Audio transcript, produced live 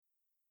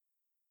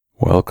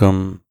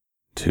Welcome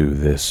to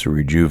this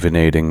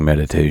rejuvenating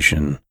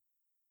meditation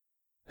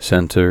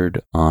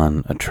centered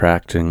on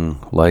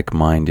attracting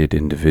like-minded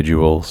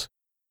individuals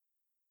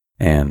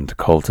and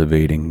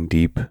cultivating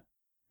deep,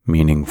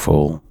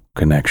 meaningful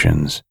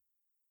connections.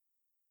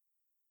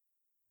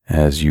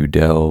 As you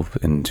delve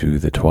into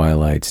the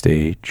twilight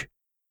stage,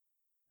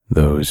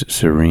 those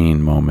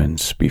serene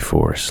moments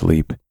before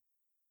sleep,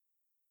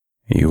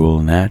 you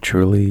will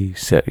naturally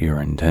set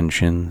your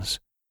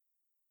intentions,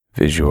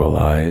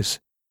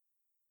 visualize,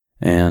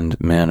 and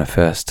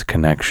manifest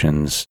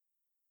connections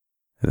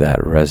that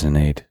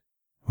resonate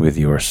with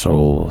your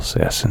soul's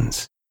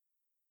essence.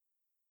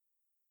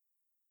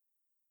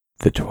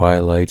 The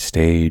twilight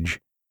stage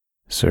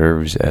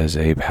serves as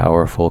a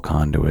powerful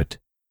conduit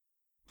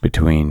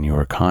between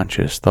your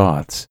conscious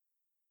thoughts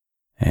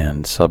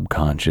and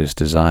subconscious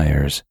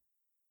desires,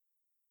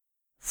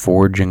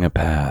 forging a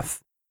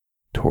path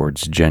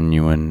towards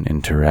genuine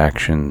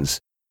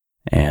interactions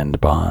and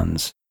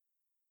bonds.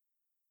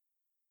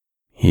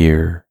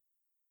 Here,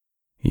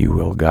 you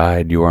will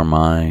guide your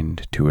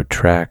mind to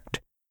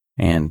attract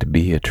and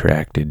be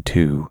attracted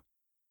to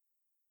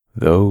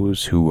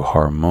those who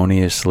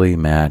harmoniously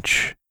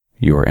match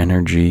your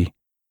energy,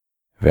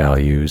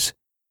 values,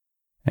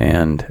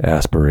 and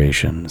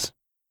aspirations.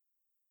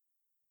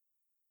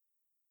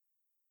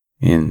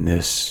 In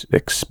this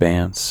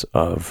expanse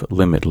of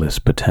limitless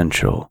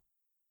potential,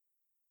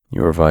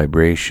 your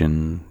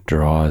vibration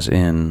draws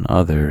in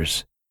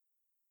others.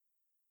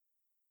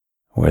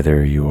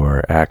 Whether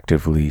you're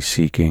actively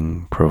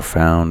seeking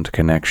profound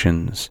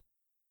connections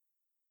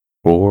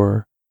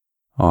or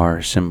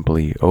are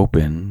simply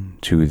open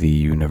to the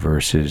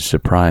universe's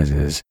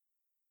surprises,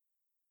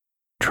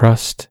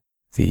 trust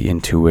the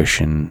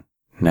intuition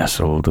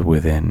nestled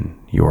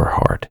within your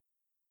heart.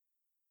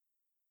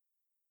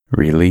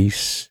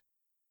 Release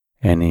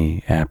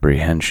any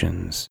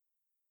apprehensions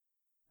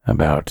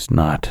about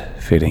not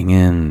fitting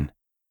in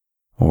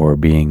or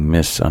being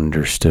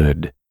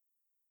misunderstood,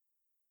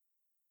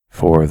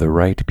 for the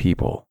right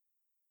people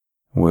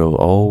will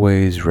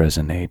always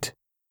resonate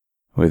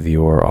with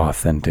your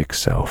authentic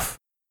self.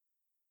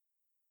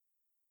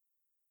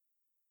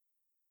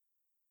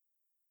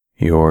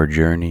 Your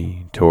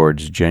journey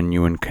towards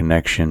genuine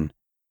connection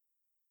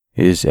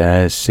is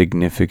as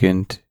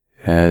significant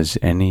as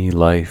any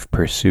life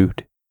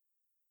pursuit.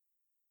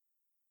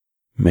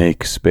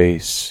 Make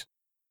space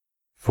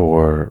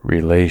for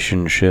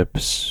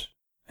relationships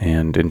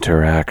and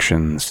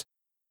interactions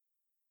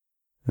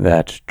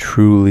that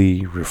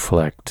truly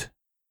reflect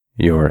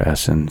your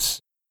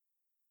essence.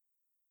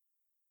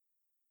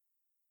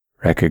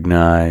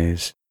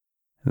 Recognize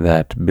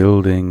that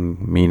building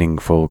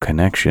meaningful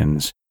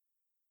connections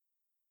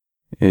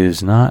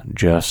is not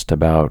just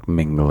about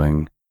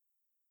mingling.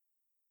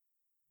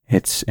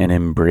 It's an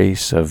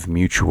embrace of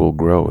mutual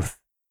growth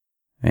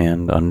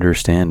and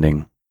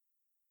understanding.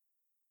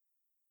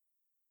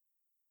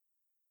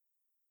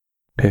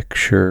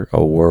 Picture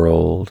a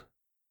world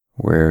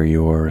where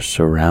you're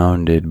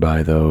surrounded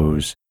by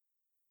those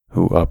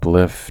who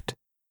uplift,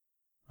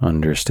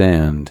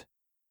 understand,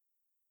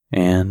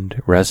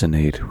 and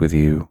resonate with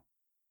you.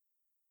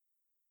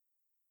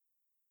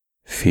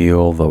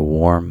 Feel the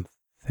warmth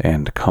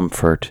and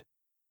comfort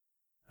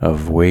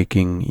of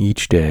waking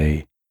each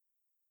day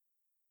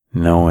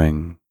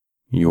knowing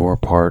you're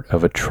part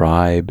of a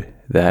tribe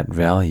that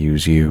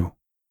values you.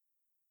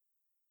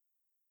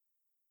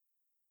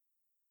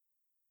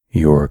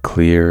 Your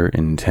clear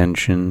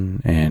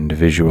intention and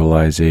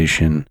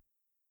visualization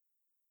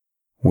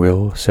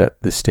will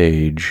set the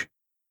stage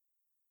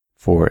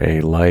for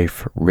a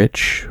life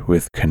rich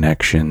with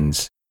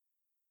connections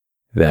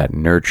that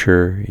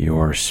nurture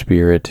your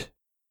spirit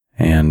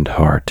and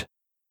heart.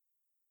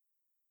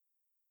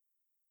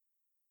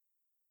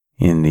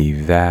 In the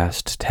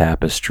vast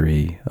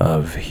tapestry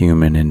of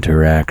human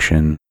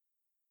interaction,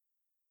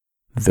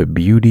 the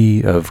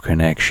beauty of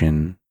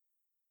connection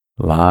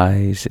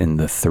lies in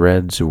the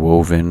threads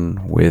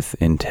woven with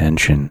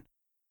intention.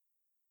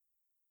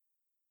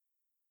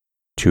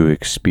 To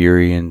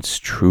experience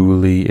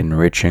truly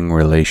enriching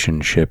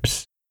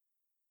relationships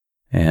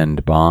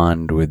and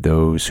bond with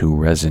those who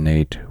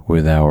resonate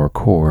with our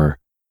core,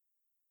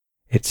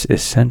 it's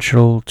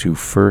essential to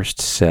first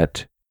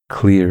set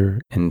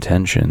clear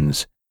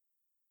intentions.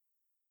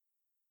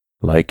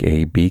 Like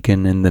a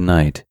beacon in the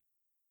night,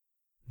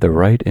 the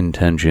right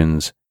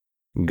intentions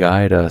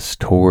guide us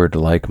toward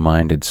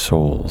like-minded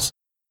souls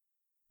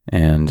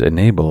and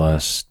enable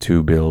us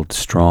to build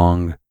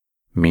strong,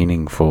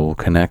 meaningful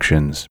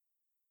connections.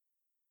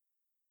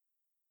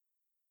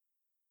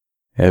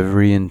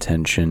 Every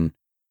intention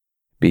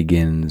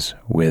begins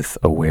with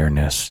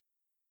awareness.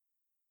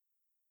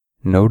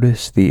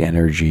 Notice the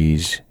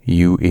energies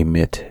you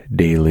emit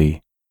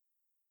daily,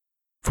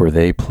 for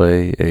they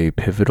play a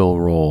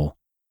pivotal role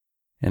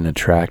in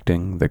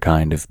attracting the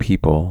kind of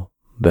people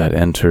that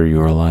enter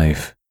your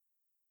life.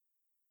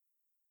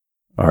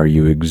 Are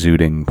you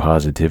exuding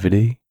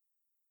positivity,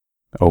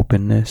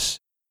 openness,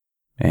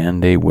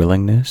 and a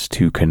willingness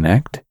to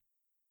connect?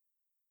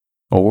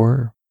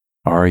 Or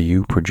are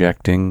you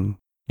projecting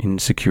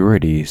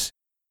insecurities,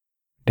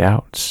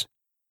 doubts,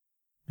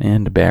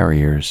 and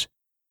barriers?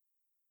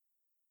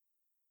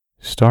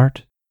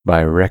 Start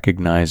by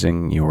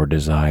recognizing your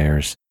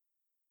desires.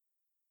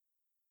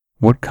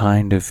 What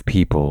kind of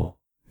people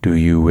do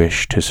you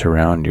wish to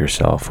surround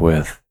yourself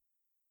with?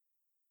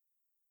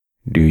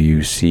 Do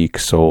you seek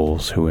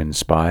souls who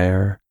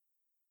inspire,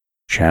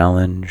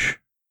 challenge,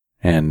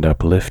 and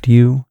uplift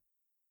you?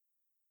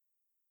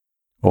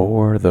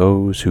 Or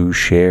those who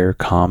share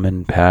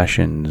common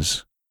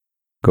passions,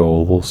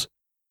 goals,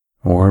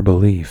 or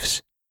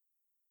beliefs?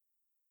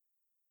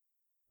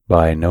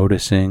 By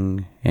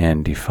noticing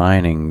and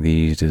defining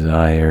these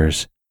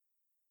desires,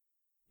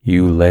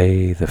 you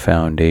lay the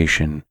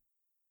foundation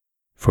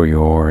for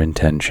your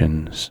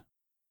intentions.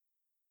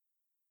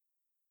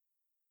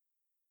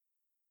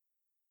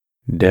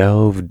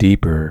 Delve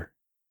deeper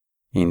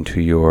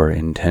into your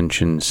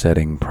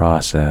intention-setting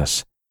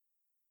process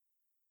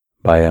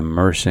by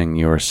immersing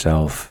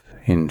yourself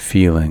in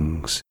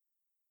feelings.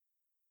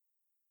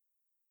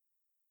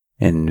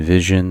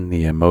 Envision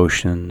the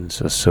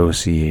emotions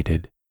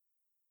associated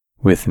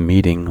with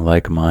meeting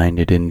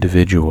like-minded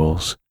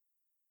individuals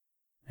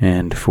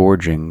and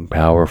forging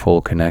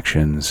powerful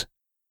connections.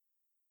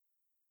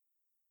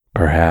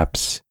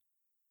 Perhaps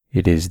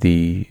it is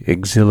the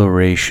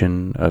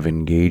exhilaration of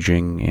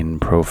engaging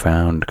in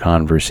profound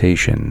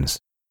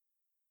conversations,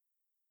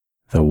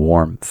 the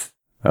warmth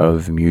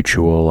of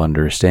mutual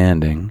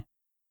understanding,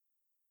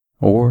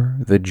 or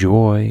the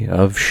joy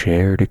of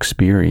shared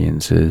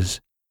experiences.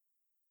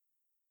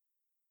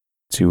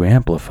 To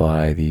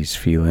amplify these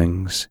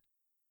feelings,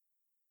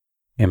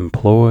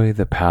 employ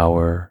the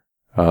power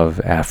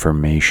of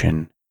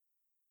affirmation.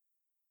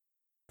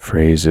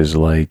 Phrases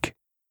like,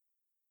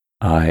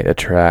 "I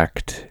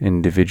attract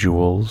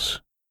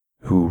individuals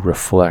who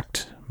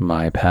reflect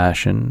my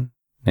passion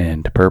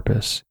and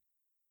purpose,"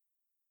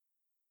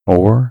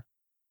 or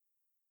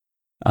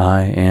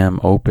 "I am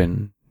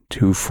open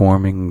to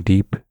forming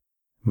deep,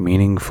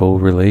 meaningful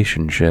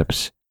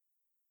relationships,"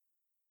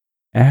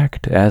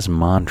 act as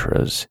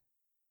mantras,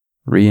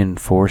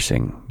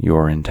 reinforcing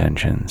your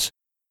intentions.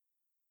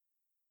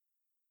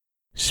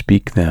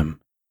 Speak them,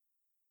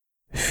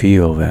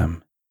 feel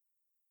them,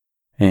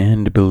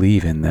 and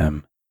believe in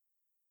them.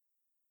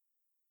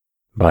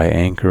 By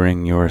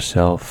anchoring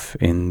yourself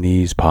in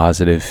these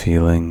positive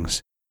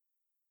feelings,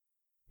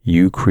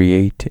 you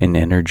create an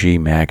energy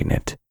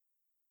magnet,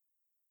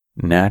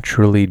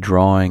 naturally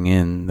drawing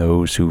in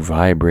those who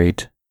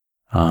vibrate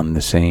on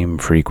the same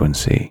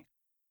frequency.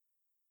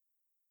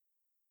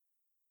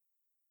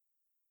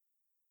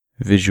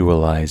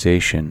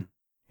 Visualization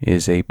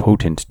is a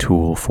potent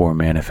tool for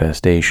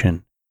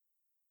manifestation,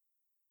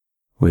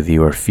 with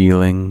your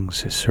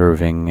feelings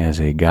serving as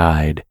a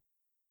guide.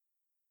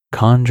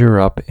 Conjure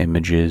up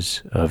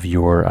images of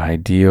your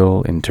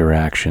ideal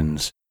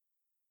interactions.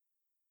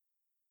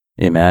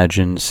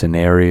 Imagine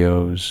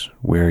scenarios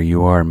where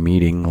you are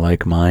meeting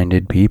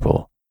like-minded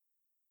people,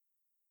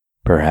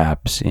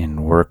 perhaps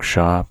in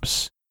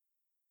workshops,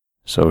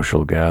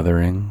 social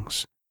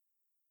gatherings,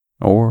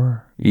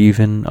 or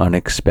even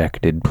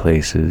unexpected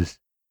places.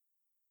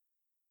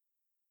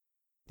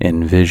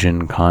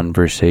 Envision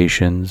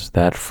conversations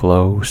that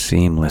flow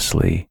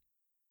seamlessly,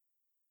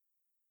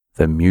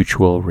 the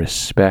mutual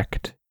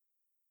respect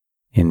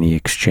in the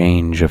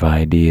exchange of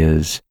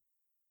ideas,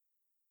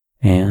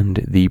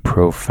 and the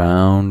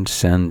profound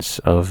sense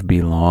of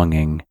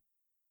belonging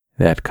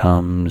that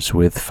comes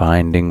with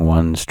finding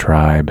one's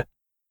tribe.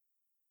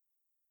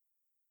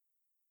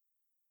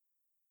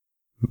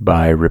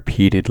 By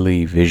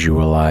repeatedly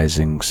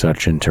visualizing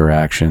such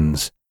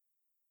interactions,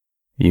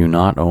 you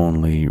not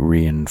only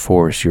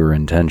reinforce your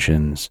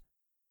intentions,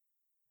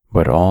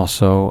 but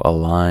also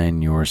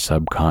align your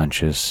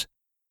subconscious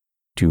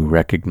to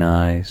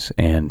recognize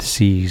and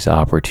seize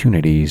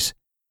opportunities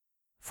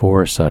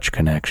for such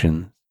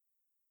connections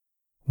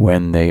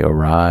when they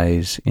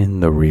arise in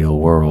the real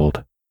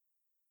world.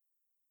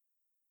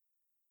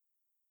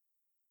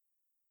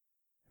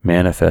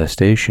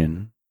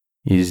 Manifestation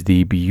is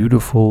the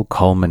beautiful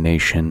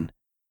culmination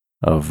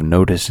of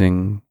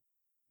noticing,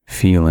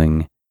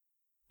 feeling,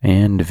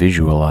 and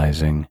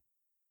visualizing,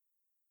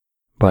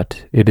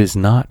 but it is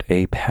not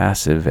a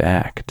passive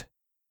act.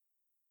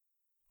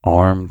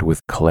 Armed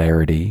with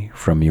clarity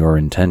from your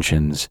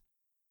intentions,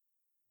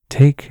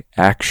 take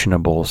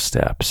actionable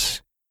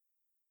steps.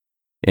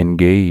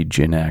 Engage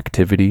in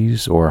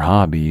activities or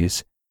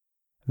hobbies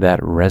that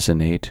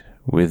resonate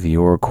with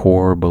your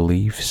core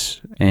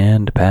beliefs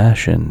and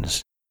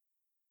passions.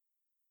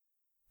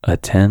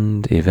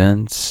 Attend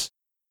events,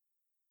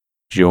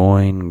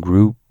 join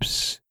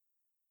groups,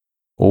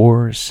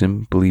 or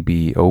simply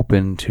be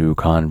open to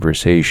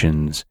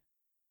conversations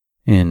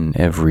in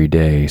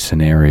everyday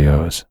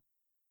scenarios.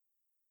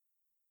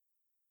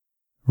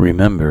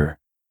 Remember,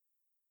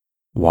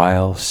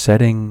 while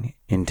setting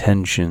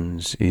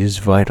intentions is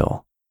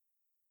vital,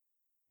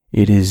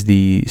 it is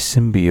the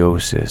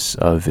symbiosis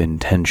of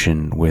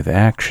intention with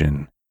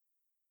action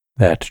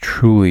that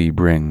truly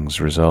brings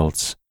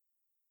results.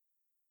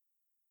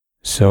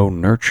 So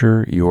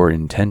nurture your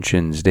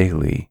intentions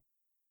daily,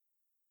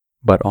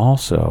 but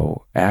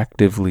also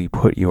actively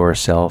put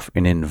yourself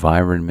in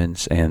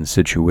environments and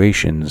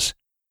situations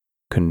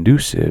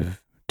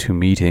conducive to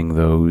meeting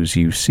those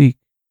you seek.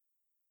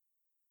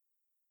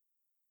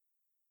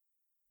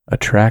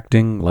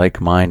 Attracting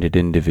like-minded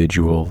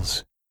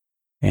individuals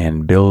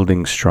and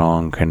building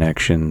strong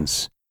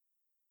connections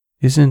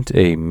isn't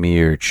a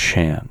mere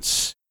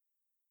chance.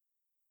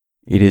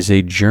 It is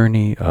a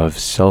journey of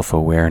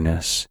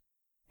self-awareness,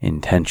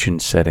 intention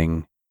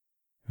setting,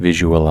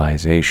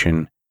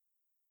 visualization,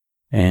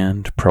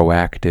 and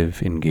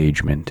proactive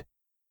engagement.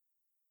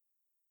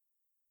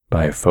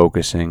 By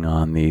focusing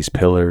on these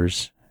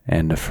pillars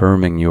and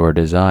affirming your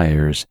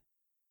desires,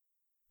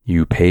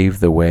 you pave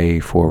the way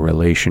for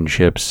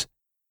relationships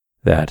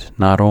that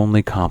not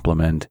only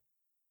complement,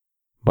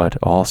 but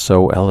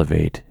also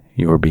elevate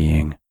your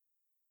being.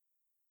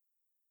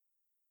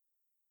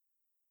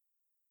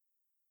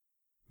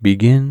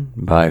 Begin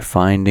by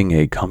finding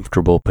a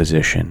comfortable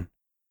position,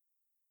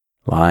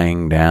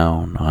 lying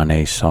down on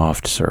a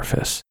soft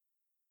surface.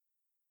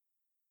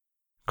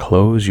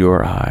 Close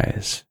your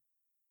eyes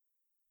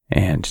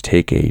and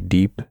take a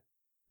deep,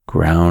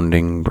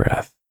 grounding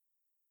breath.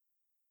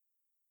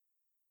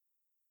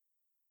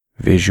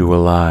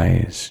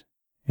 Visualize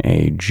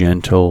a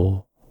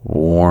gentle,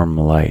 warm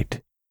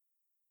light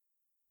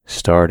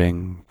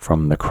starting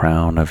from the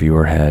crown of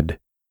your head.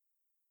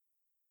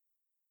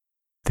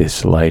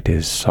 This light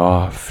is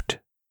soft,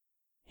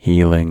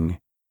 healing,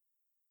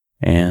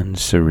 and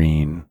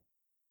serene.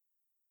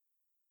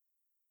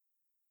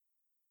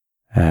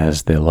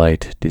 As the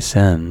light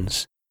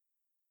descends,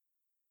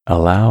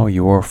 allow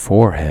your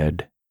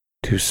forehead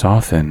to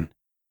soften.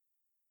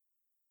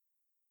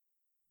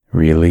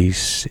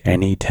 Release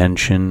any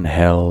tension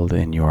held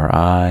in your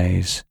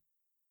eyes,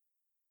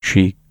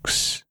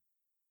 cheeks,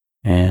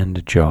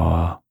 and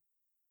jaw.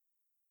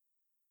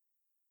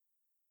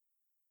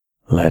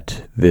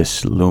 Let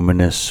this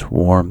luminous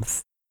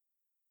warmth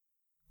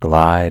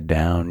glide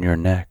down your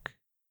neck,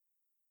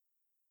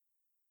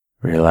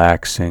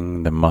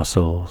 relaxing the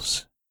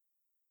muscles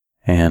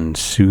and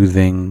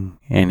soothing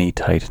any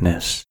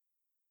tightness.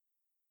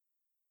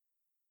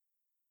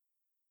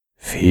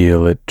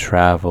 Feel it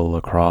travel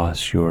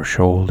across your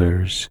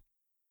shoulders,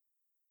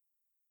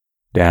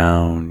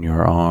 down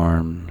your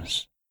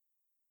arms,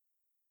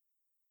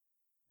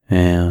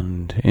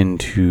 and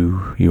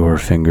into your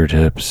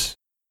fingertips.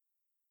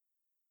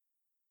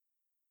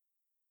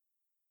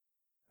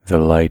 The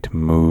light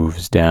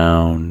moves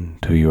down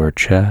to your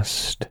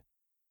chest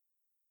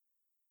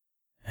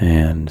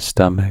and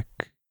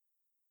stomach,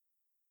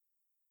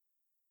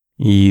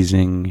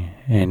 easing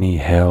any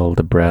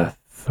held breath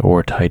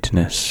or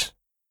tightness.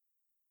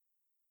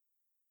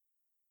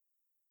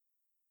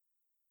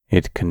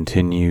 It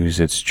continues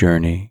its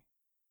journey,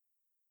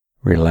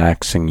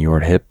 relaxing your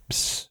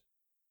hips,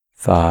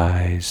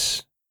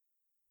 thighs,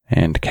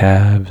 and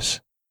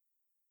calves.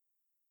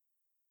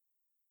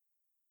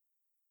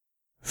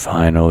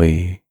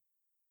 Finally,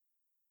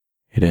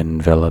 it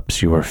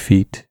envelops your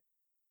feet,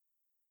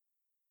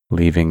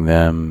 leaving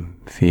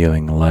them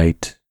feeling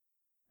light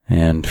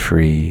and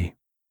free.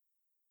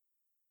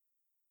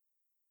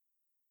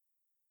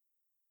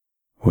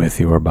 With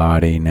your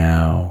body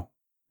now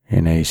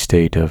in a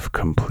state of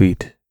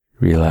complete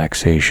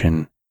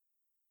relaxation,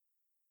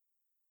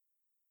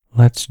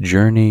 let's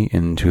journey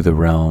into the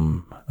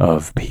realm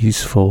of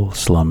peaceful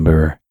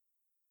slumber.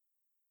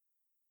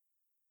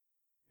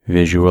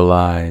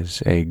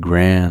 Visualize a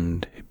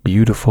grand,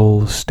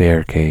 beautiful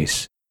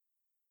staircase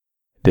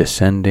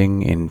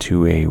descending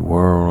into a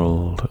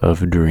world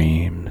of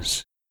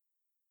dreams.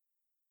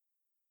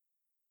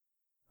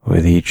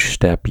 With each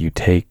step you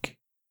take,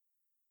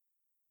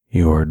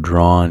 you are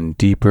drawn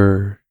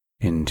deeper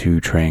into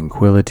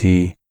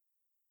tranquility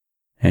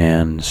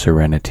and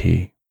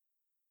serenity.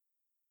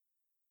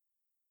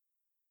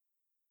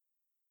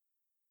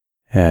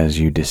 As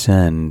you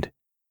descend,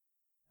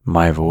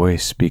 my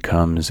voice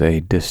becomes a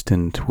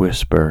distant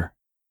whisper,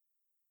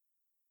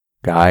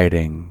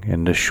 guiding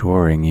and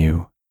assuring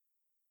you.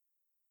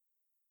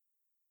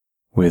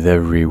 With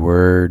every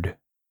word,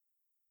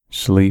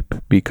 sleep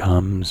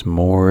becomes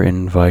more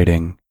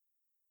inviting,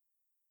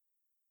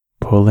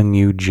 pulling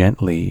you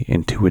gently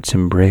into its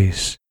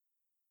embrace.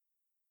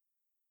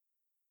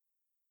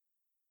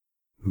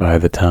 By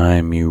the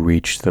time you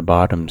reach the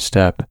bottom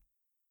step,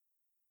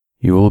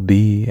 you will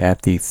be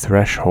at the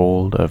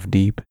threshold of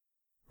deep,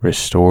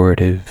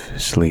 restorative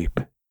sleep.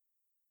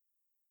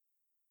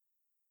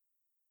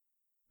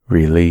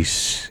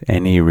 Release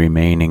any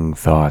remaining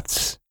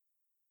thoughts,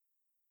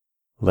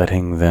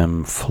 letting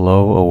them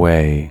flow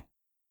away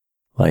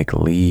like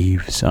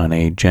leaves on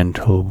a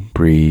gentle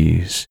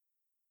breeze.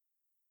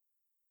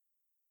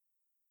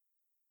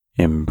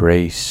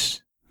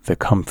 Embrace the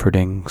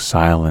comforting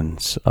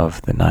silence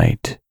of the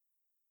night.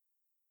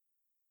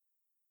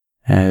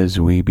 As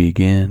we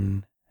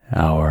begin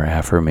our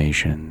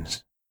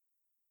affirmations,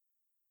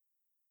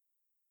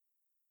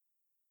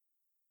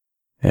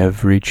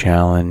 every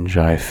challenge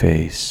I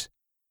face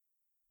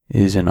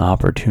is an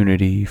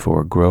opportunity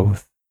for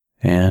growth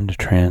and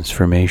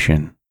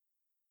transformation.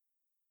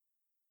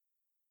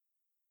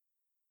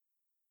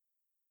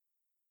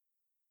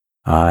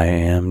 I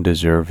am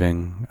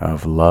deserving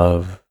of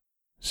love,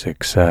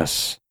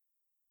 success,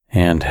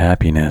 and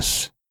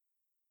happiness.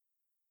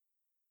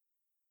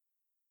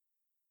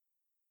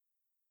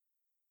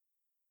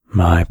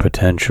 My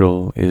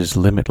potential is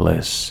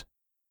limitless.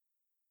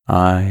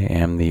 I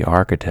am the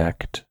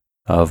architect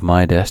of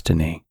my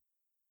destiny.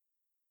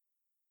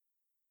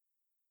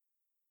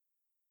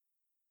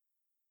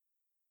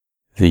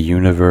 The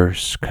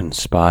universe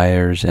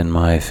conspires in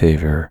my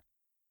favor,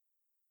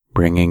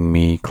 bringing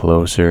me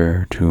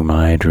closer to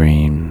my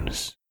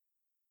dreams.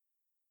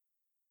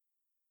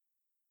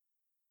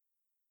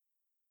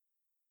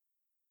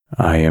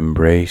 I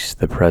embrace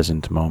the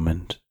present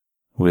moment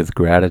with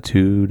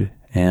gratitude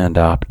and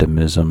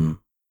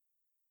optimism.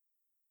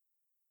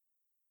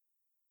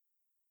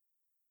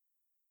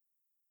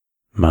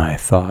 My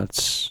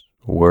thoughts,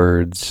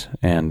 words,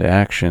 and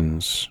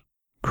actions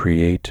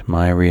create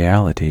my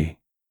reality.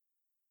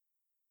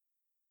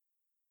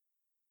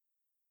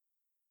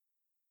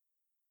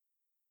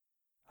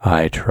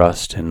 I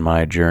trust in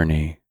my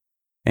journey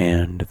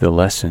and the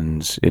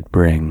lessons it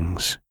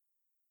brings.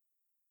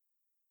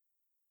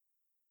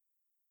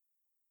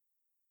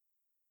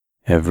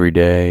 Every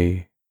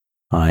day,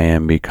 I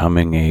am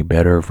becoming a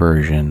better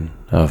version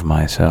of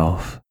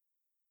myself.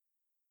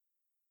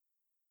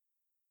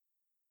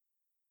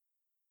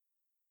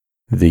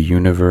 The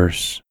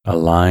universe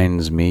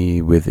aligns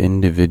me with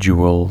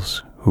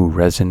individuals who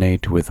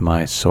resonate with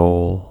my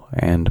soul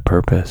and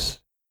purpose.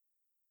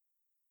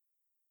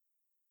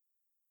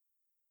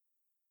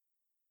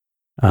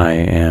 I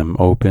am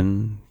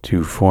open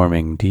to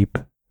forming deep,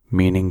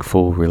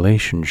 meaningful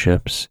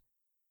relationships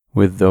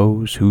with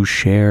those who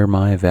share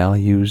my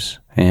values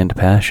and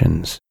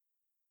passions.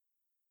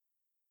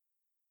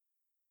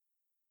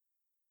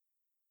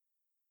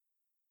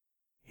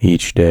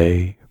 Each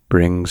day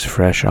brings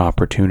fresh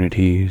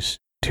opportunities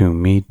to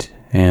meet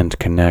and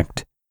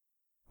connect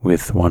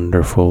with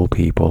wonderful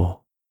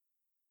people.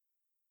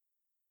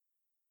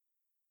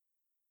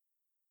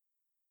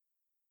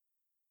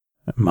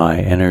 My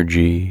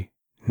energy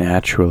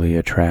naturally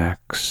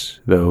attracts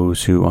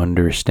those who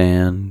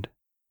understand,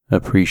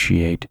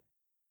 appreciate,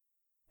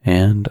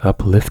 and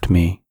uplift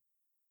me.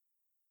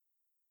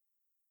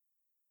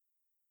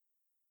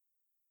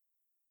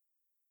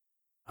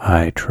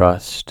 I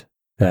trust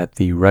that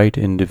the right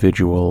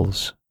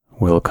individuals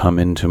will come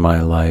into my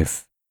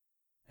life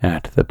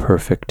at the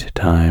perfect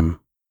time.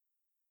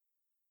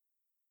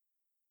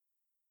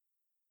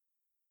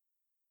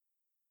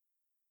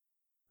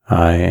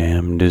 I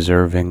am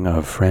deserving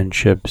of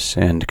friendships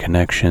and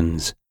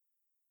connections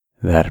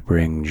that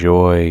bring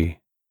joy,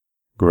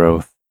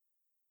 growth,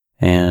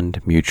 and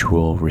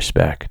mutual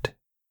respect.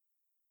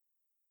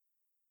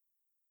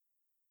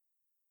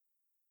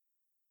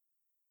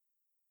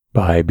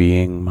 By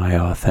being my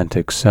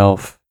authentic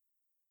self,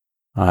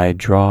 I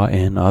draw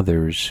in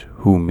others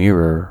who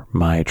mirror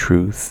my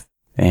truth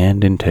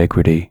and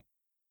integrity.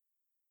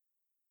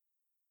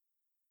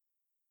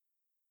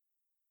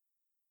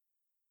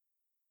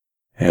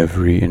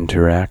 Every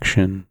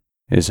interaction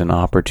is an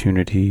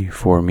opportunity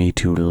for me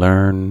to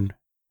learn,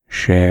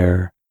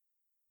 share,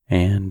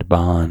 and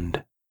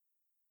bond.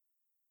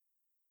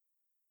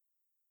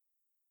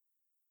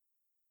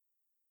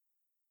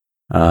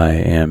 I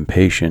am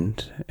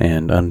patient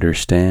and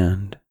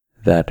understand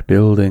that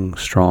building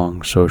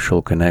strong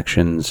social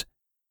connections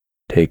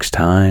takes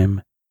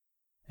time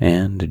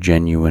and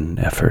genuine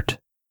effort.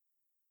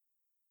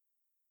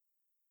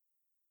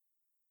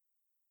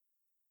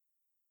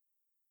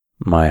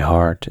 My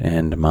heart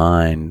and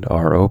mind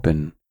are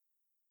open,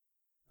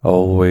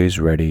 always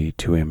ready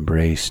to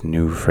embrace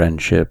new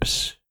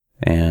friendships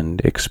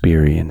and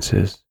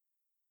experiences.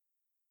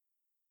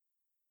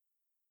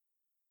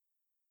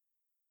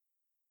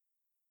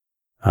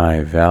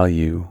 I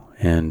value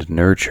and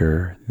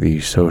nurture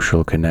the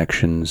social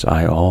connections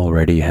I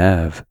already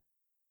have,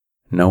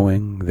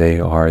 knowing they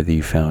are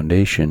the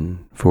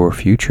foundation for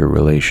future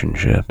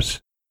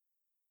relationships.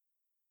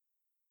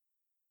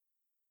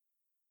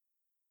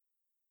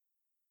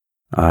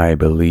 I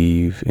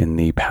believe in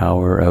the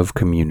power of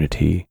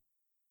community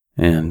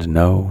and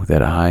know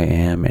that I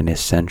am an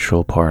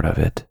essential part of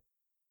it.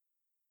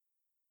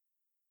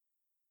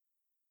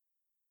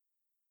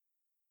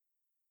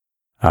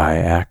 I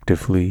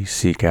actively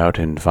seek out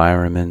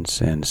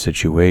environments and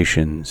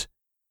situations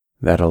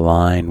that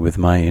align with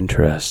my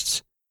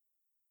interests,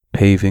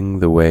 paving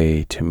the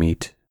way to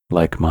meet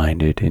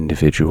like-minded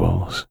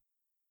individuals.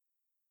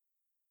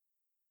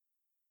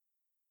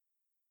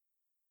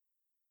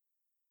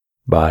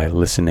 By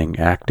listening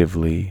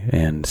actively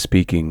and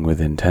speaking with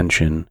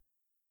intention,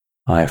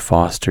 I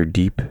foster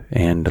deep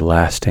and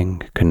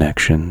lasting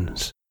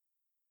connections.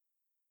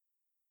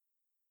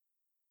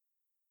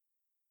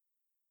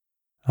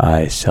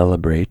 I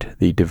celebrate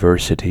the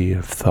diversity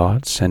of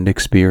thoughts and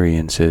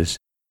experiences,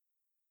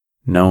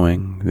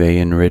 knowing they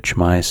enrich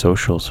my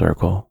social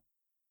circle.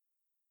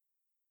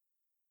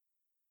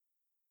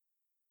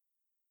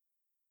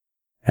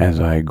 As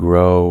I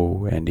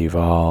grow and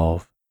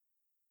evolve,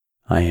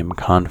 I am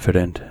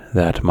confident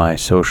that my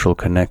social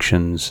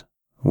connections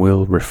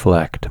will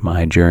reflect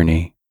my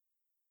journey.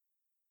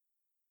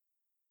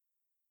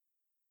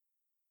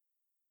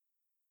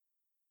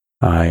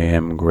 I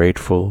am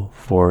grateful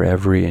for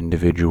every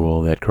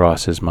individual that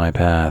crosses my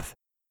path,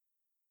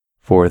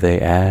 for they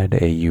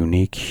add a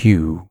unique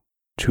hue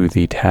to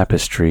the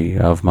tapestry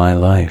of my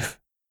life.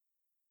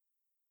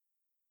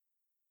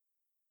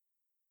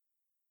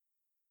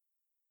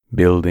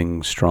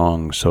 Building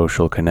strong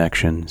social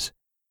connections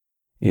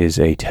is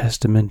a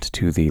testament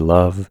to the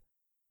love,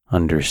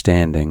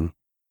 understanding,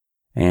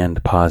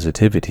 and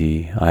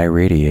positivity I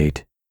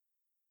radiate.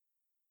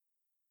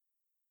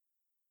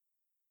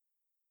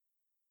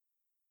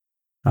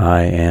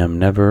 I am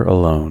never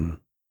alone.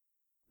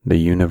 The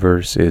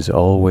universe is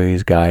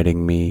always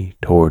guiding me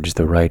towards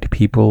the right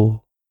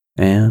people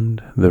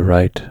and the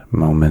right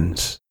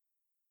moments.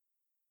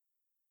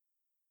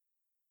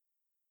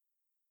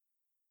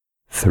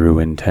 Through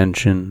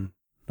intention,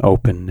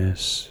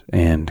 openness,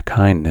 and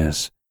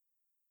kindness,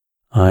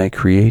 I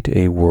create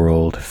a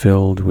world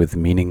filled with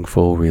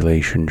meaningful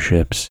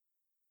relationships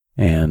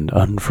and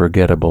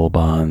unforgettable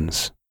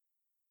bonds.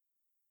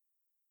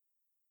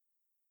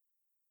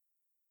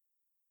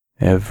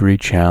 Every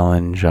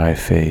challenge I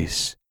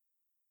face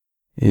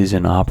is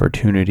an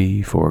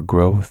opportunity for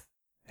growth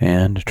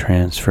and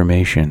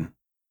transformation.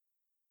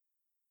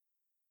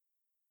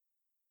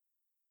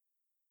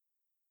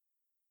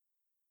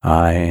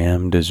 I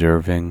am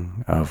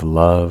deserving of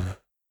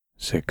love,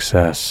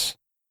 success,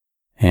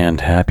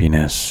 and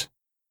happiness.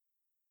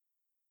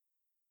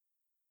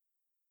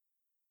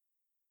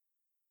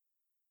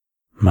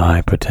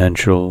 My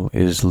potential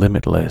is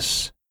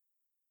limitless.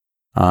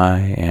 I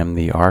am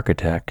the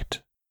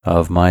architect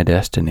of my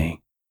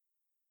destiny.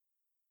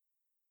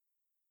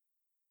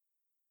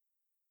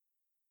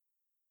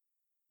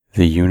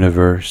 The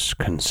universe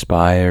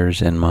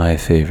conspires in my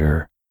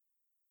favor,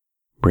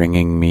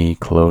 bringing me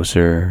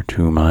closer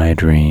to my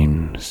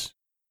dreams.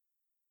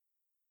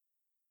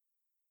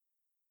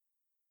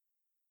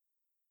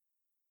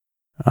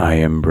 I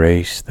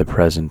embrace the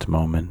present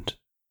moment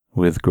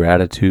with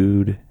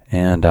gratitude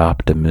and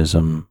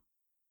optimism.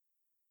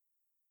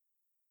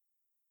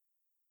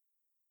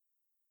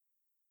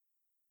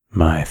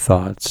 My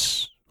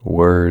thoughts,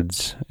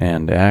 words,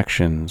 and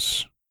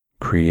actions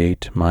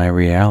create my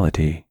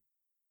reality.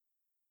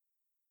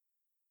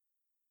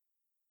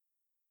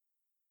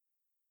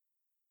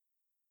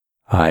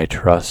 I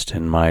trust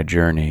in my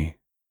journey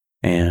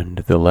and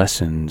the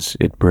lessons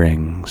it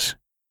brings.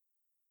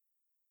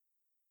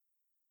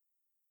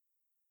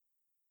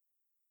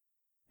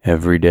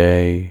 Every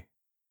day,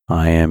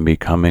 I am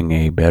becoming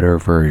a better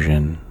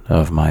version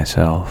of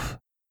myself.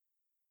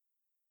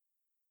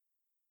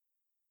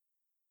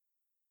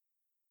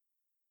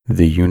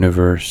 The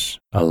universe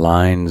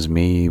aligns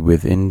me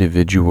with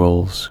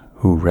individuals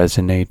who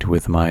resonate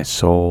with my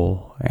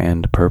soul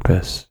and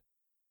purpose.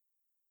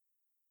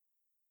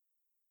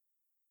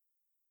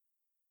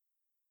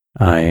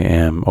 I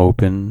am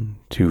open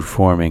to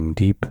forming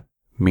deep,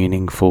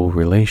 meaningful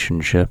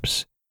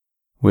relationships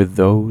with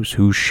those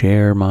who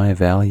share my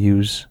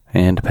values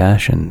and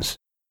passions.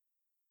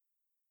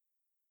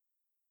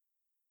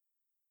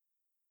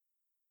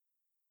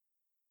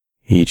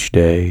 Each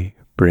day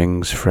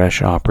brings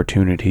fresh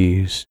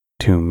opportunities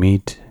to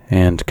meet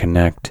and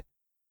connect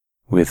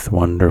with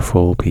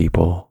wonderful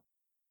people.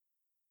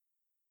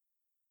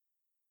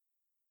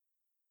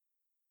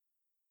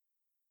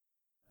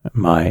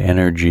 My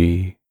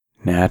energy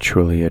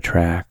naturally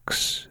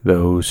attracts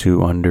those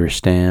who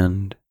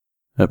understand,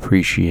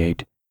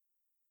 appreciate,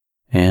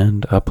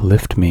 and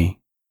uplift me.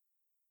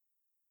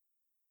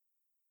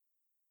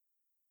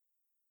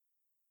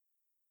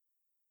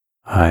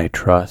 I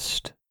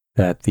trust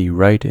that the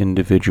right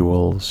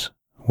individuals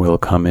will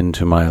come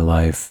into my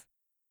life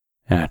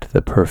at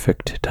the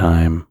perfect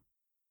time.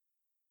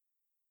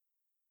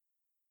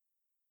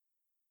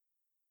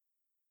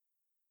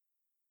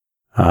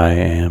 I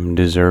am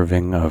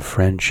deserving of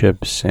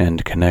friendships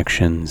and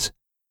connections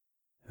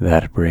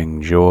that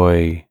bring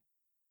joy,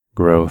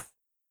 growth,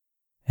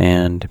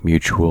 and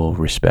mutual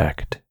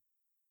respect.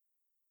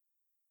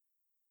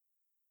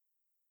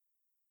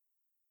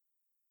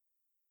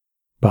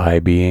 By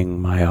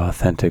being my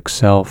authentic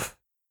self,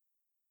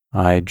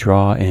 I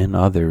draw in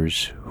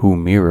others who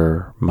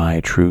mirror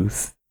my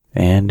truth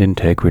and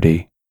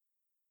integrity.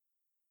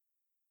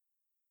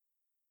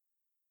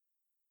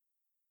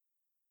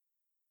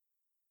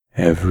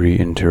 Every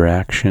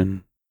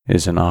interaction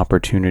is an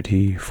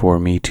opportunity for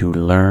me to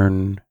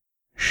learn,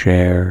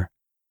 share,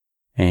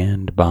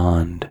 and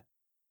bond.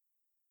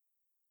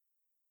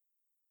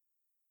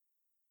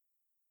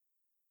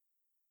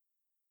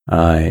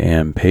 I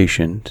am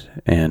patient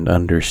and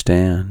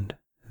understand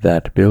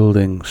that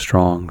building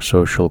strong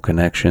social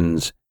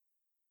connections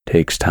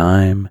takes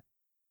time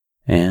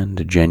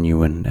and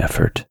genuine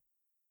effort.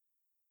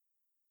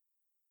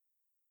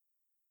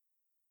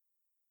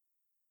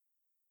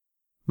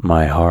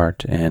 My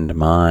heart and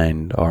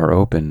mind are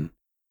open,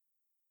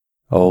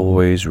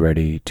 always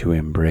ready to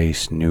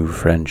embrace new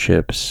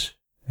friendships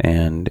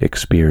and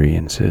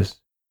experiences.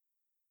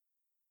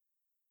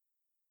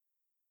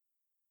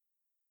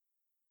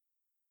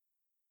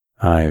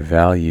 I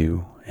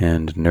value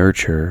and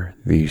nurture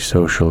the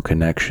social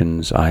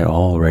connections I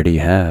already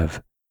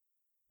have,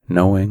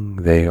 knowing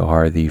they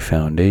are the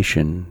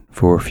foundation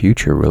for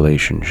future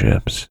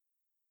relationships.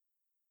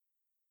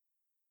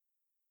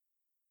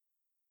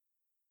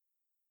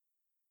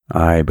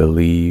 I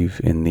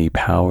believe in the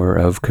power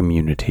of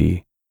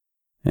community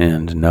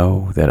and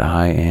know that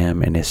I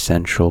am an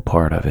essential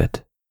part of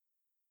it.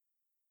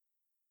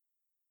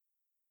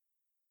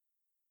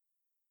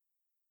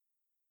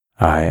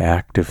 I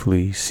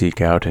actively seek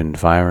out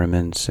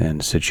environments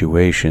and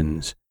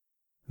situations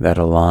that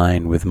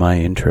align with my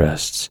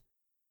interests,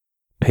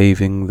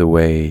 paving the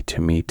way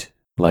to meet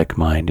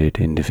like-minded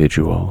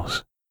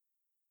individuals.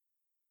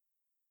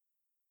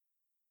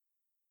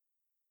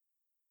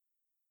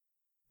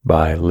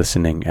 By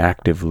listening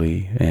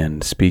actively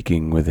and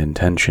speaking with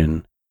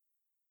intention,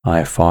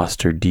 I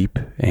foster deep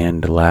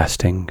and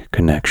lasting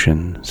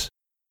connections.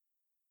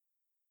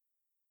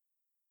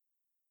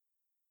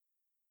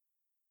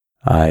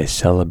 I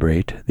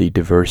celebrate the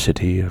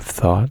diversity of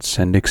thoughts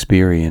and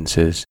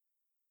experiences,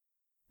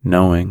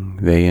 knowing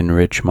they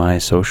enrich my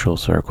social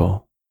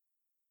circle.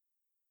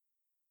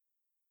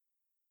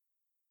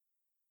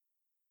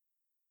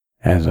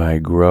 As I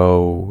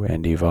grow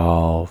and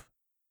evolve,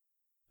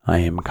 I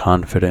am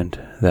confident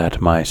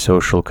that my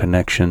social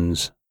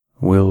connections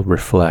will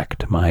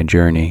reflect my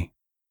journey.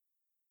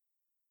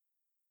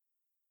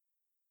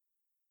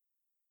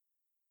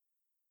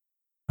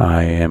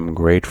 I am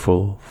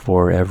grateful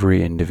for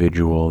every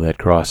individual that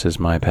crosses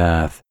my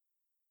path,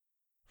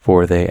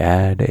 for they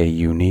add a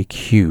unique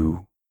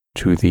hue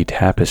to the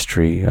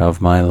tapestry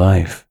of my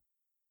life.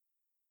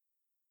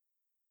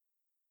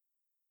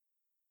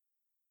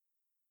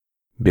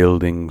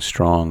 Building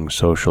strong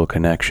social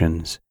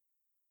connections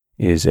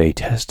is a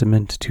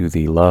testament to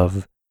the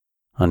love,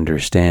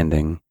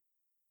 understanding,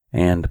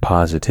 and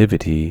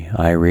positivity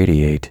I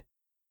radiate.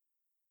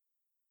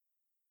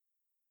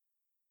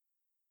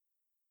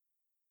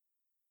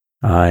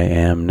 I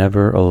am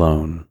never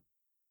alone.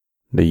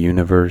 The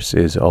universe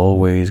is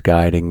always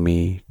guiding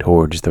me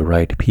towards the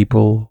right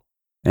people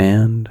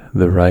and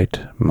the right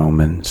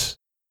moments.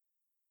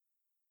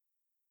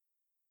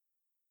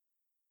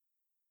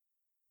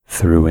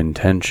 Through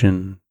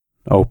intention,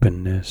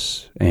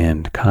 openness,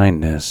 and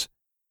kindness,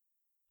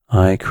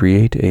 I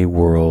create a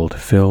world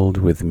filled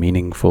with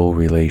meaningful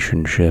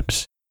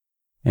relationships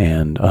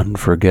and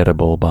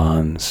unforgettable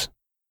bonds.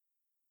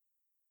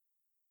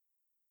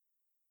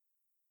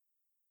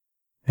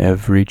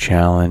 Every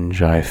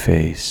challenge I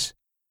face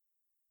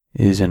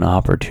is an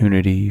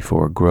opportunity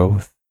for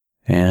growth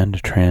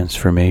and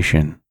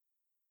transformation.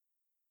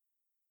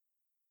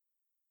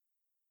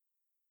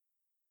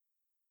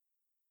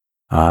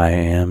 I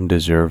am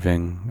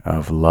deserving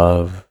of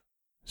love,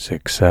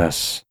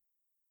 success,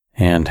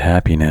 and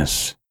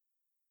happiness.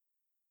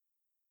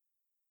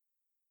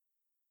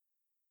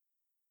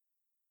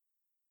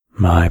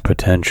 My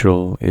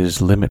potential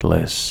is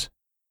limitless.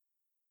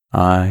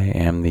 I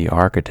am the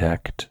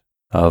architect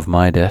of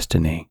my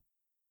destiny.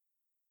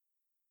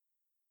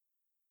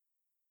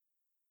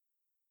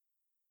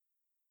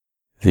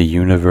 The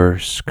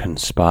universe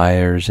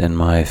conspires in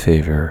my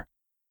favor,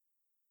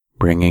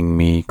 bringing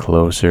me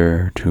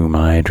closer to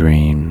my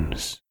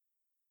dreams.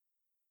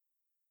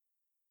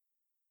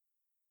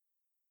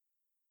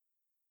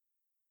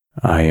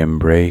 I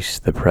embrace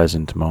the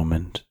present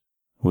moment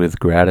with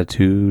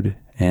gratitude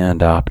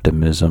and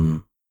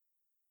optimism.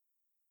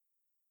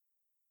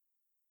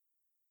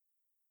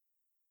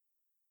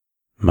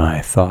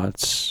 My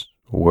thoughts,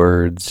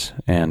 words,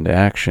 and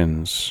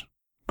actions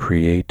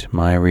create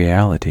my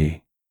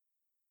reality.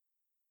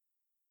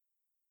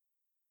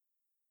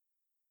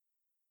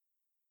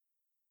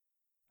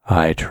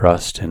 I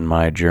trust in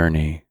my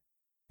journey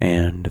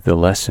and the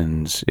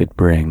lessons it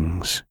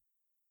brings.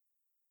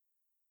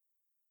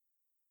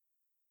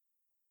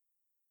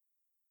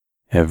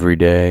 Every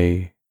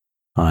day,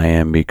 I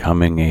am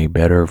becoming a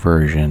better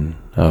version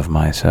of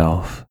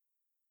myself.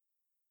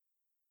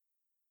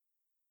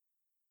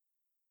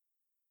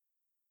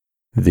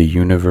 The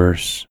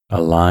universe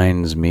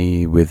aligns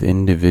me with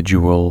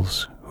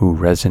individuals who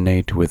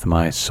resonate with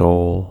my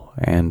soul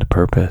and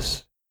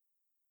purpose.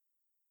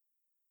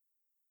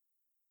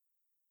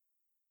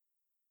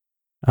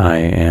 I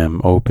am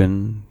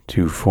open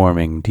to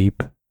forming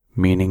deep,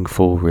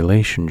 meaningful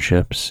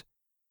relationships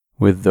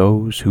with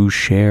those who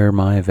share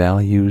my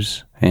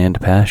values and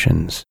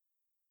passions.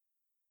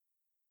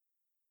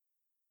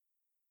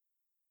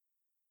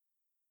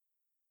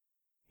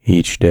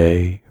 Each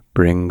day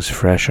brings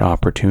fresh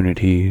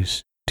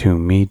opportunities to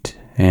meet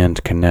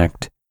and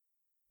connect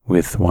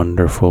with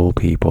wonderful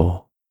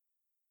people.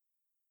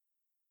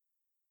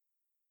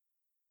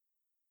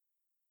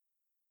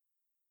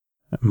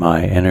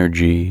 My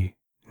energy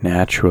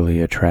naturally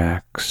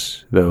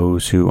attracts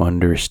those who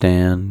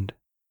understand,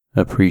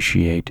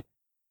 appreciate,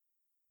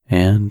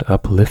 and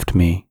uplift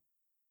me.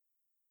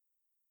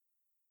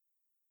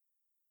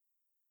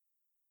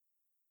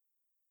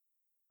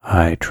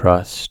 I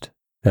trust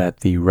that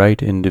the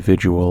right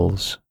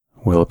individuals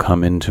will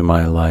come into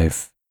my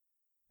life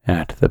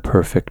at the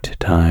perfect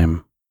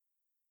time.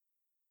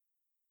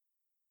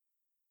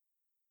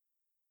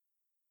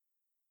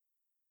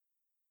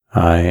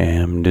 I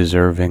am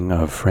deserving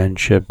of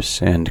friendships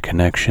and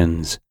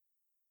connections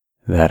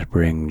that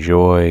bring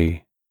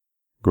joy,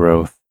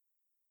 growth,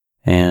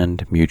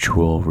 and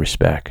mutual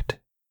respect.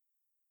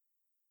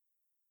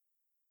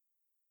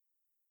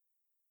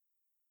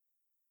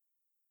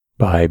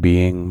 By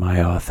being my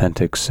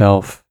authentic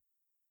self,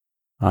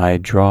 I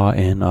draw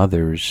in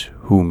others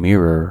who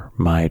mirror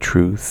my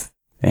truth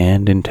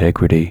and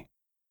integrity.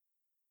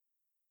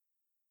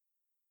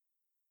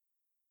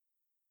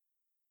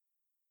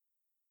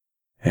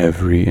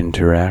 Every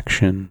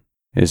interaction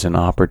is an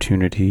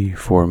opportunity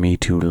for me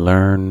to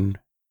learn,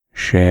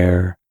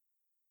 share,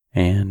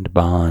 and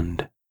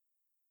bond.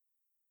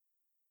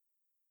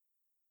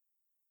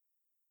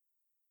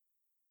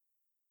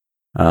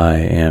 I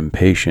am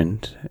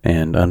patient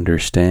and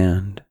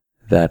understand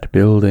that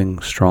building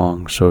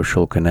strong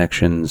social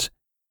connections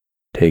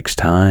takes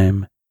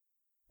time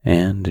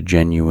and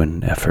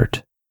genuine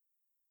effort.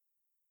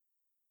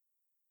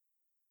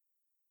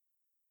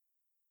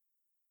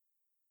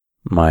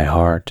 My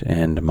heart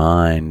and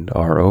mind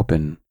are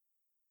open,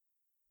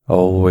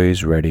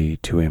 always ready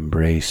to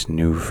embrace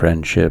new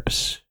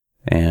friendships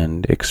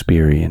and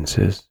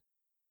experiences.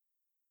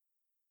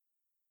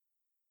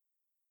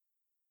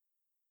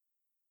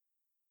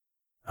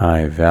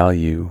 I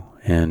value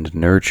and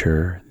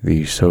nurture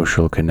the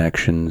social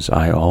connections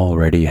I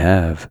already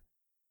have,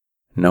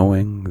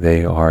 knowing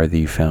they are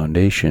the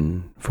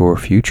foundation for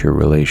future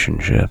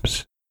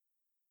relationships.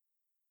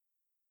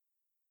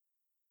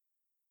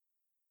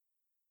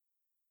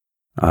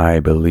 I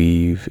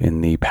believe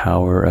in the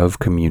power of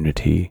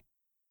community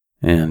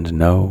and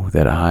know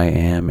that I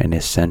am an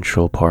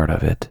essential part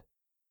of it.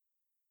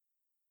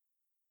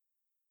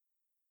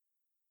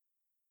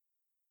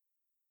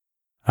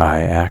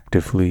 I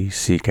actively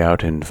seek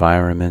out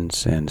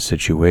environments and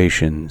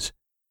situations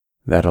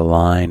that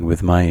align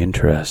with my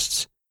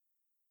interests,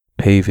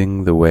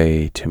 paving the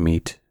way to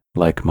meet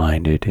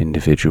like-minded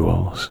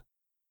individuals.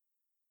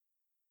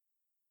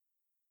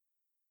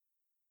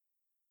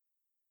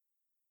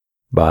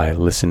 By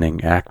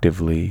listening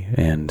actively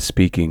and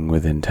speaking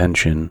with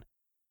intention,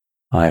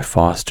 I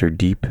foster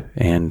deep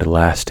and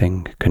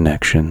lasting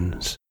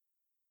connections.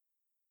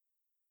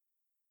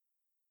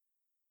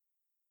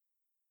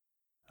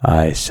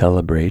 I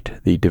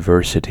celebrate the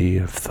diversity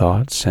of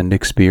thoughts and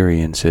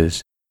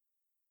experiences,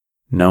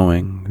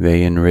 knowing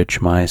they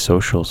enrich my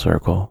social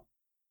circle.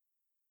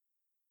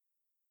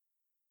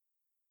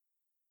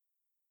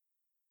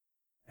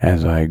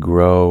 As I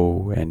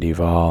grow and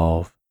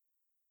evolve,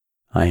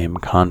 I am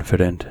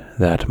confident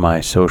that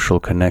my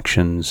social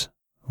connections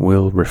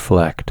will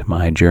reflect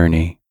my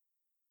journey.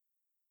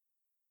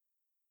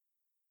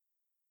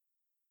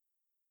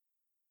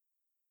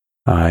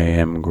 I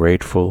am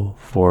grateful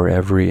for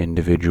every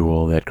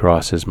individual that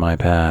crosses my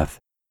path,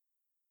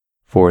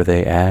 for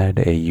they add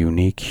a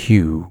unique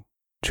hue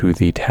to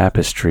the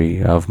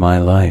tapestry of my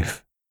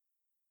life.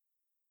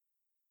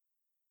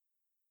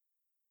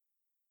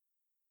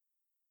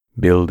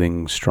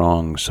 Building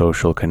strong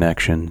social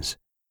connections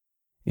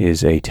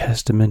is a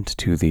testament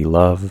to the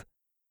love,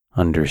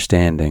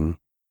 understanding,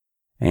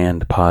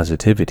 and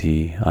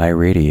positivity I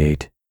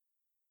radiate.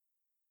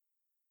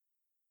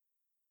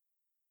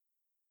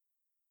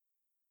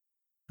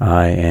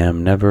 I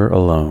am never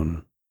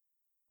alone.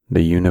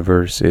 The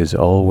universe is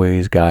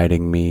always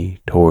guiding me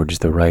towards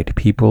the right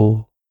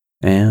people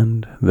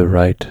and the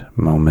right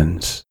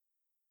moments.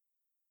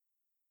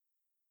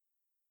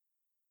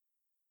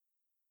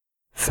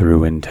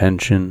 Through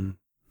intention,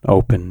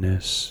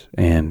 openness,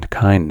 and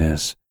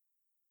kindness,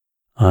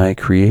 I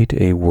create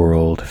a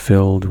world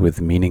filled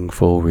with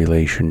meaningful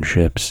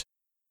relationships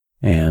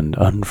and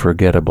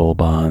unforgettable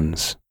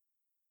bonds.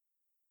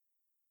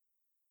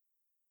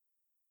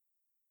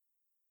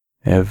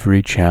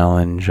 Every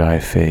challenge I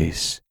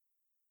face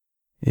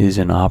is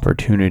an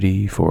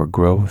opportunity for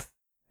growth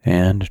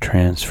and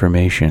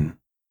transformation.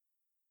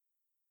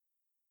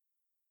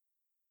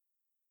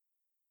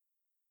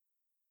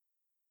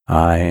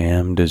 I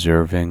am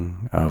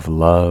deserving of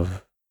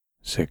love,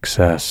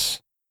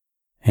 success,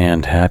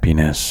 and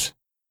happiness.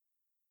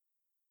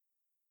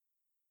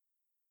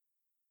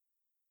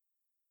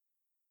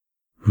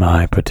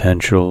 My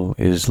potential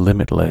is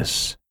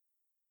limitless.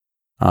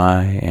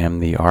 I am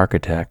the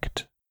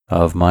architect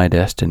of my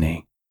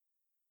destiny.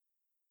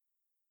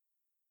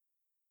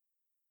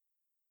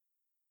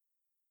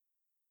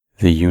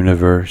 The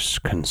universe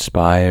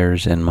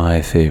conspires in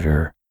my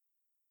favor,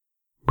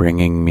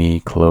 bringing me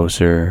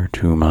closer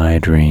to my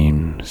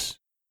dreams.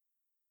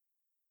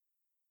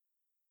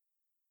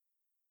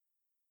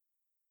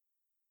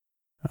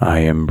 I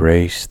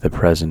embrace the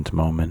present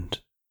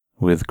moment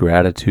with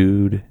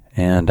gratitude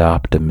and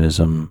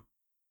optimism.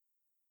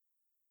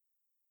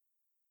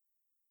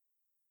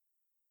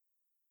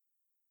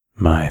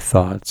 My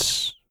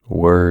thoughts,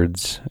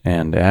 words,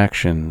 and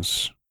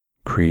actions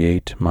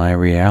create my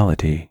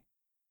reality.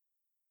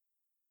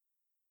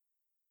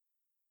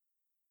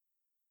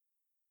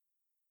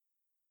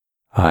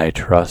 I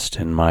trust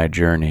in my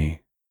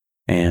journey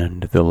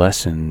and the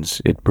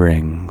lessons it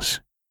brings.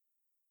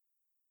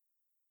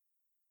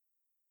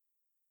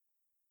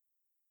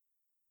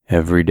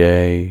 Every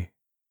day,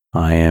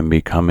 I am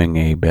becoming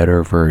a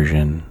better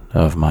version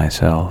of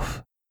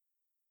myself.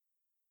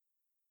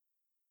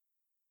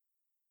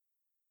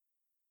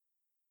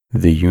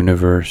 The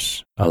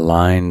universe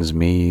aligns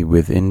me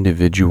with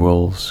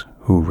individuals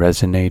who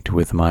resonate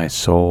with my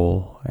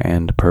soul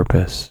and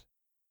purpose.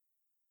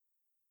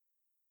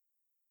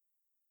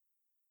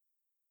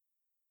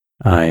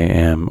 I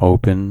am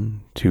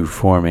open to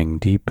forming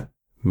deep,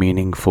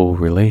 meaningful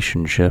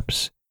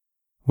relationships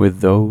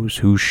with those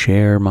who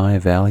share my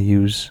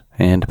values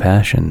and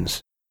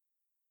passions.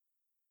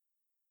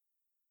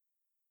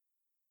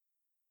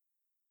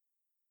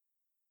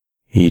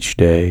 Each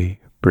day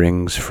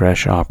brings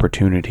fresh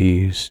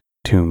opportunities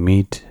to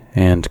meet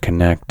and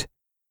connect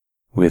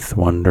with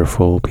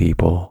wonderful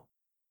people.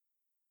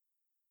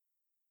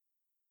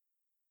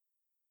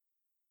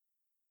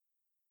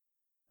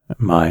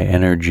 My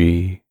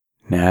energy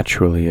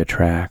naturally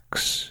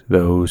attracts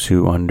those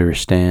who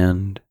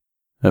understand,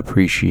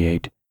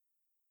 appreciate,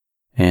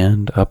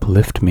 and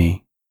uplift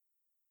me.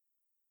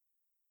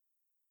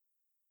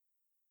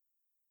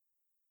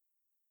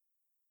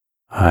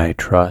 I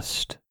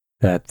trust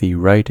that the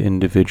right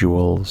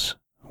individuals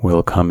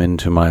will come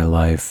into my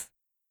life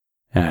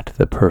at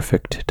the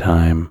perfect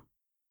time.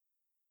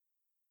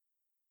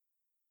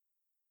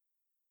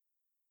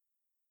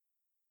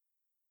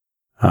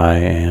 I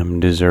am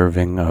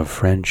deserving of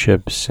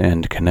friendships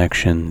and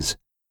connections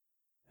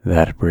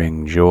that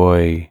bring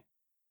joy,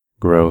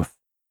 growth,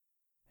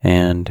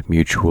 and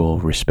mutual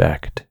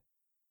respect.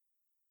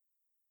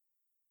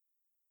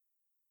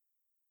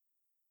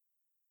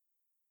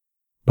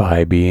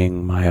 By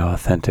being my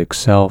authentic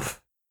self,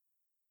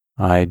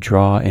 I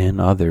draw in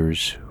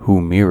others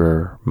who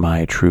mirror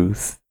my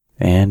truth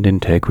and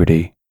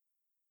integrity.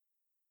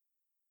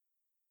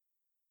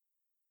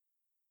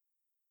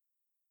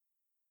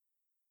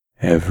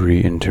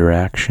 Every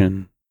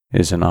interaction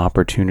is an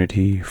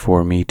opportunity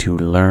for me to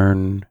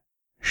learn,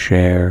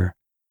 share,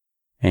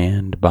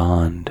 and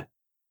bond.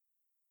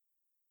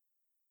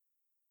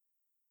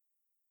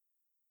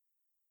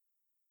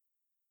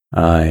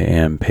 I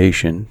am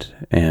patient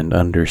and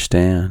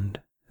understand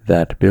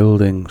that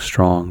building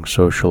strong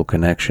social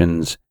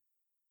connections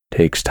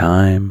takes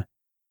time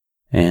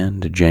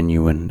and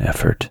genuine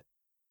effort.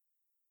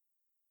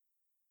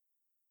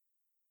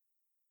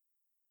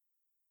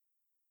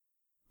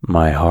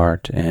 My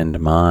heart and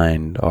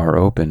mind are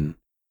open,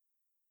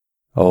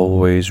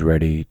 always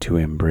ready to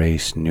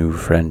embrace new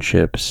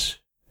friendships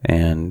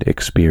and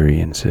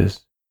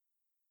experiences.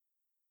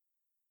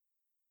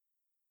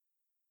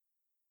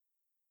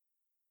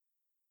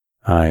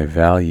 I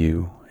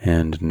value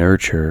and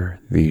nurture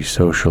the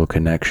social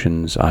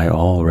connections I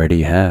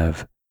already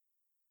have,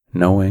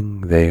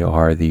 knowing they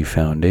are the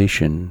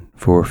foundation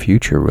for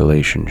future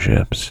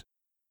relationships.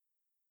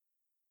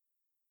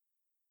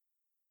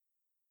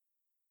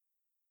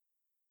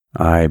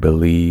 I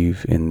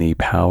believe in the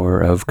power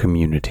of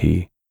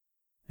community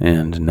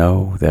and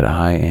know that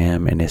I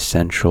am an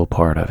essential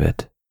part of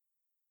it.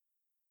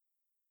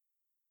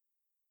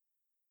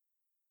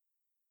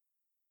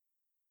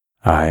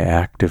 I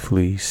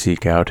actively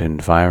seek out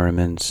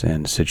environments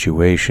and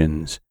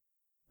situations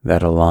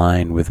that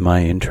align with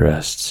my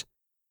interests,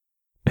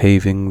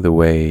 paving the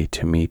way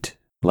to meet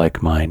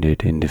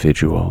like-minded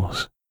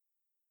individuals.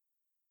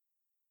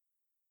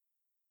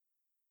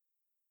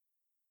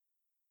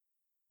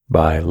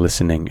 By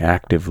listening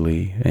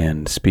actively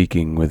and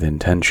speaking with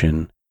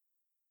intention,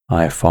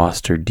 I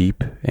foster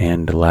deep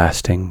and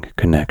lasting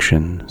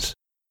connections.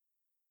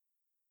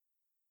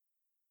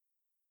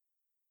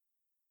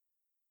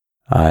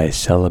 I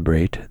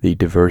celebrate the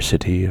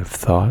diversity of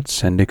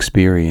thoughts and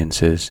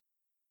experiences,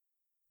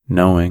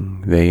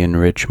 knowing they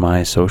enrich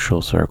my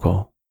social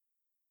circle.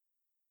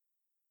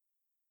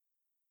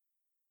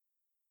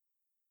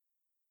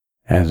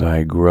 As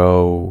I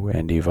grow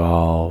and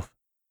evolve,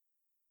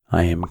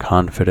 I am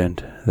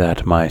confident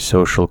that my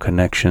social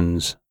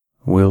connections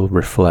will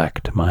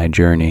reflect my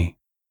journey.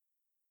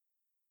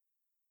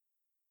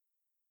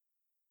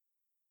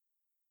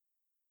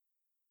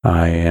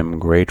 I am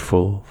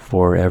grateful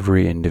for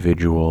every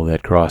individual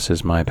that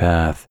crosses my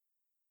path,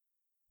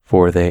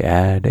 for they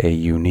add a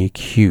unique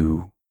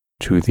hue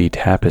to the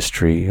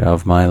tapestry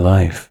of my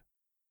life.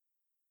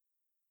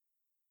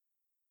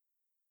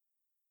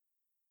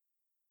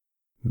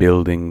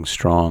 Building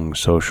strong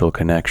social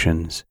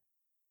connections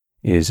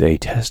is a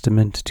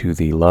testament to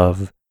the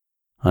love,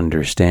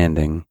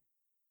 understanding,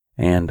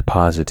 and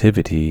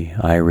positivity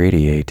I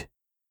radiate.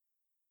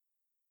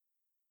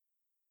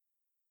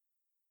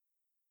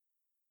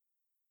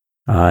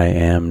 I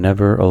am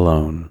never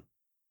alone.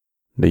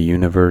 The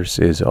universe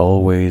is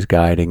always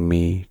guiding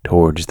me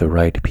towards the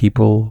right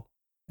people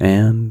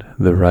and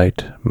the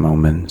right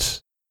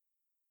moments.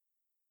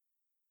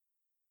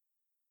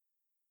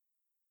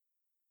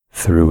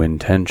 Through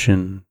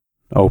intention,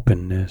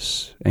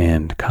 openness,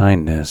 and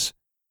kindness,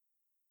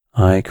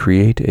 I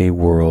create a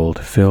world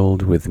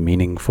filled with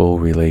meaningful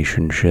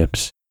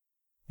relationships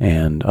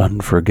and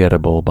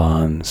unforgettable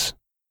bonds.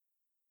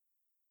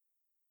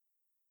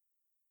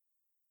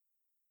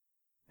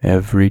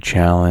 Every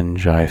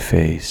challenge I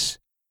face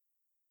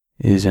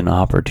is an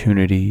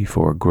opportunity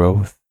for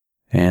growth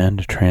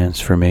and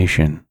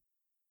transformation.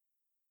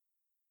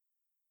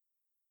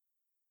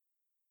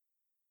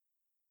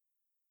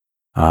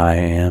 I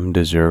am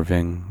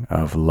deserving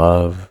of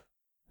love,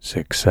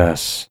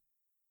 success,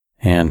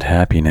 and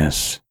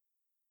happiness.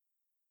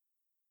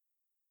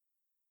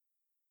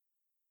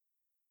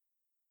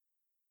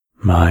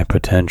 My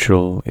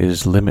potential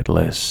is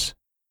limitless.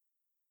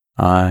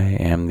 I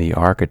am the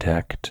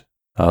architect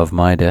of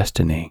my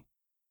destiny.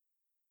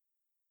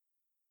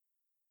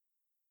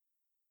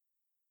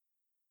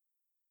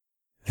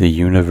 The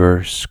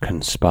universe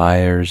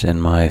conspires in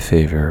my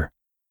favor,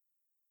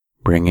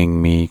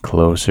 bringing me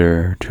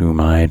closer to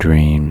my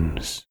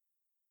dreams.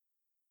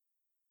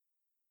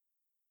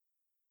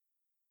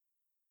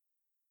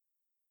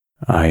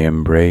 I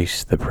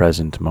embrace the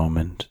present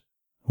moment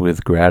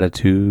with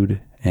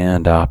gratitude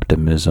and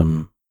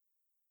optimism.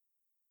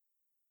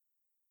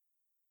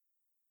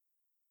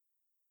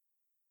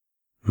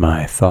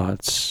 My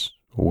thoughts,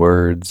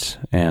 words,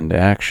 and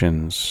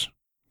actions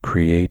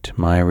create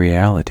my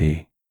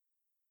reality.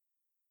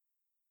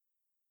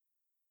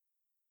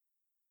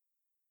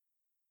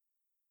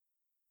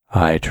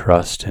 I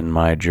trust in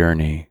my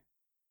journey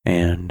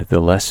and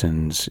the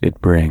lessons it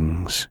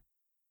brings.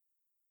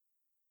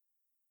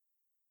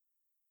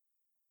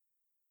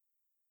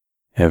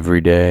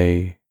 Every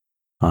day,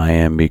 I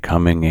am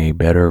becoming a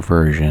better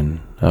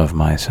version of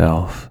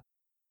myself.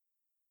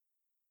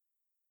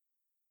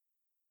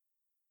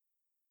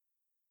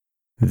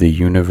 The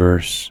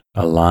universe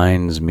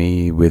aligns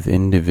me with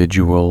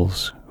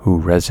individuals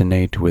who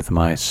resonate with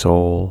my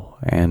soul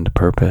and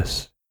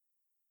purpose.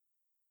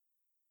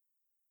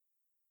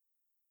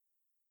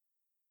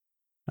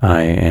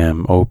 I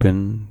am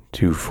open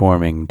to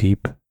forming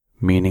deep,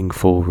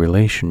 meaningful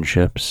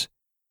relationships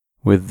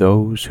with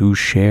those who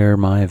share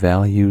my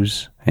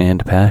values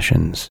and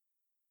passions.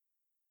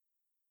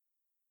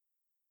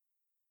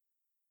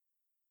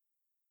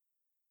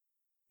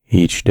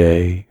 Each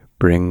day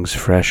brings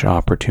fresh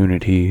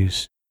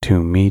opportunities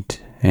to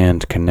meet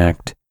and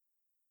connect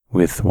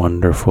with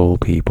wonderful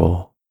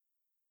people.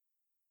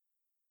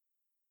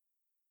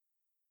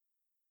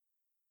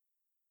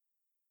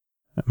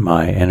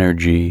 My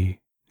energy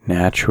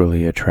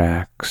naturally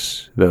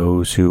attracts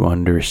those who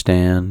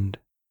understand,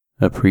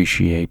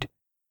 appreciate,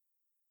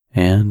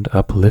 and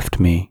uplift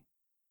me.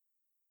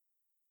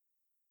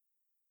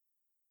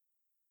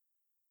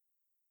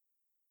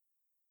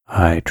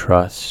 I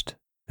trust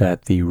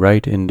that the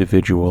right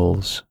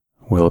individuals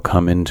will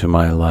come into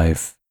my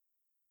life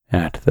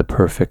at the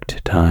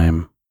perfect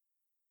time.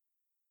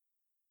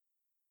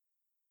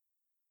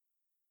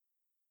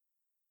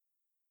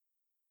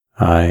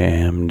 I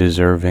am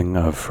deserving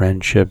of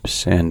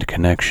friendships and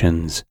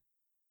connections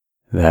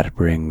that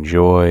bring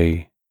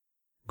joy,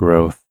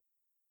 growth,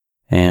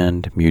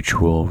 and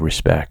mutual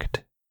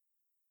respect.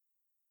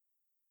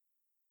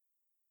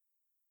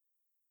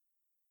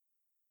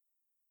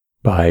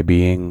 By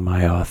being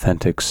my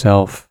authentic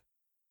self,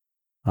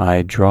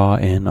 I draw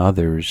in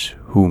others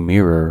who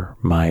mirror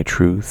my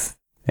truth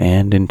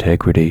and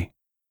integrity.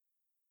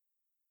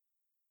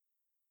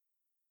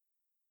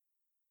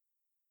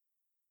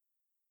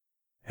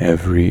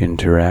 Every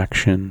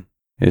interaction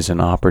is an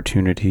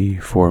opportunity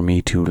for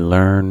me to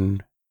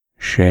learn,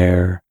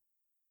 share,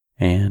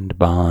 and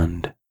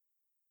bond.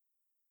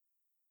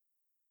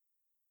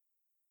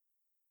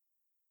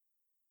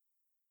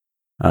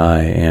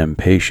 I am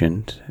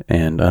patient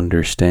and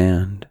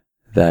understand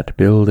that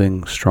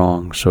building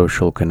strong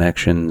social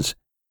connections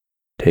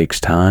takes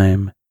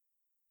time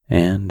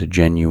and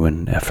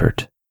genuine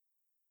effort.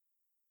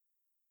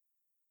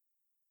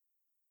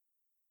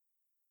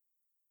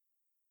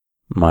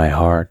 My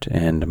heart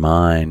and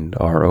mind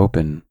are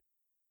open,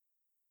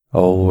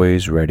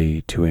 always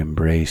ready to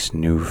embrace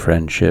new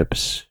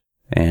friendships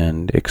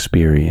and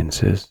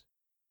experiences.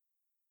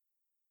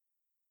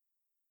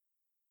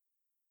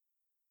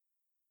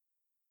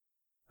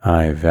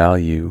 I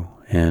value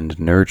and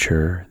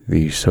nurture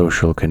the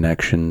social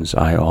connections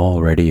I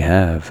already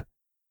have,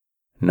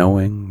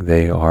 knowing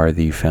they are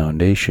the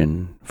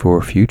foundation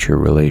for future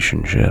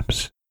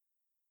relationships.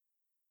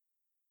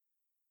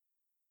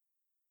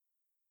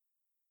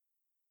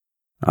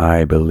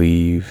 I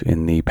believe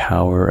in the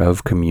power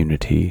of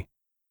community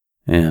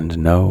and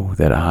know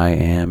that I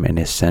am an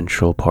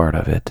essential part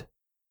of it.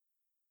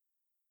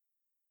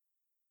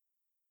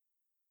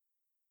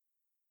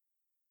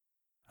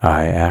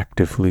 I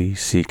actively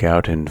seek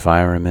out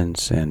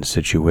environments and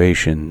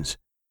situations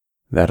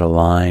that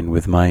align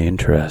with my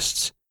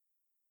interests,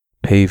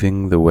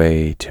 paving the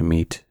way to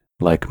meet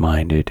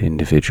like-minded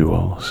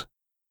individuals.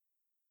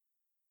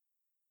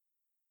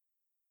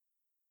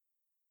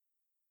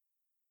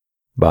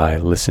 By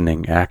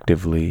listening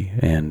actively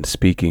and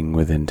speaking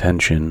with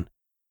intention,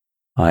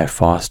 I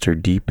foster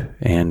deep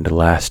and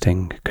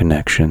lasting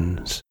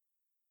connections.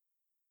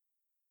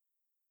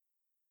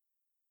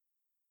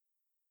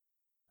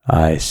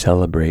 I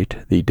celebrate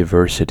the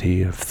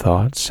diversity of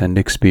thoughts and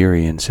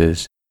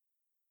experiences,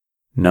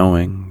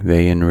 knowing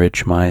they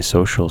enrich my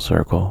social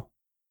circle.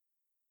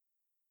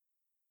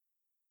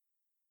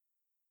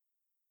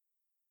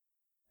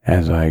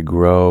 As I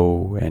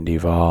grow and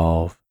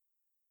evolve,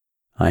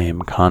 I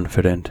am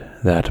confident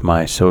that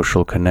my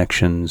social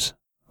connections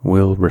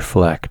will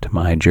reflect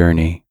my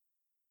journey.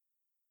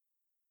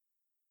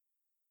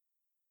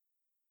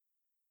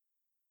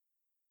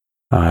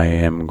 I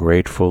am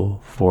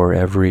grateful for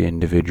every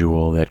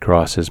individual that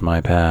crosses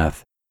my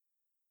path,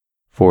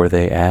 for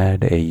they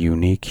add a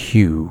unique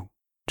hue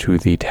to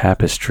the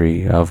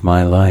tapestry of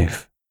my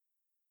life.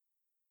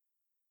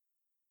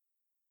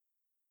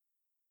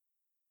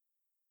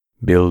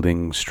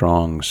 Building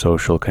strong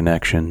social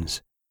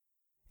connections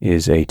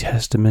is a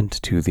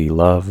testament to the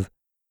love,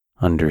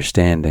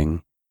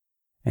 understanding,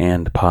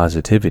 and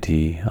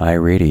positivity I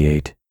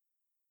radiate.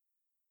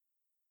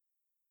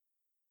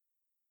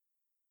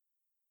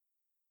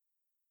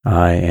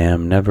 I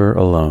am never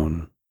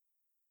alone.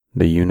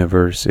 The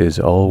universe is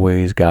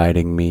always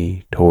guiding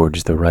me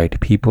towards the right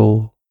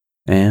people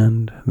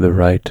and the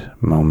right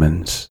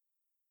moments.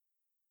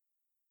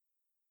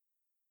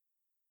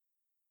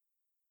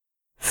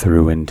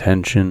 Through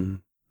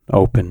intention,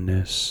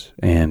 openness,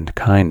 and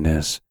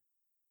kindness,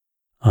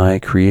 I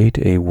create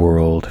a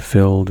world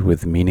filled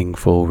with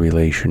meaningful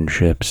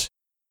relationships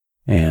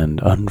and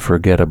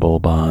unforgettable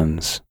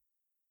bonds.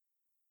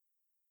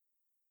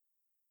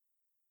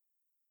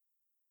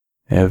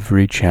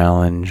 Every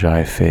challenge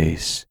I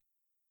face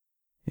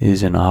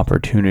is an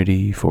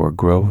opportunity for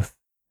growth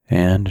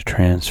and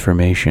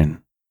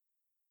transformation.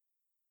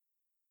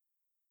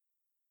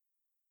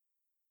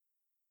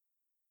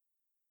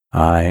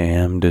 I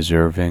am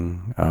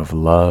deserving of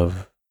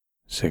love,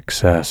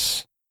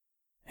 success,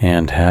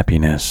 and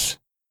happiness.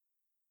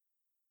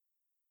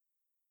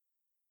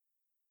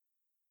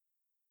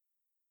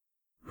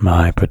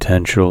 My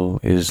potential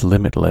is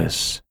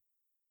limitless.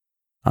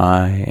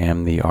 I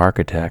am the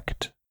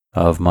architect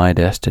of my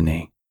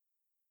destiny.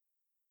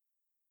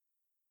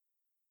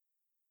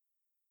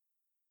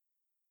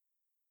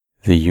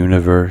 The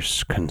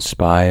universe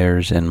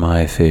conspires in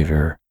my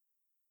favor,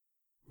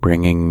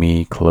 bringing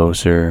me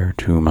closer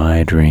to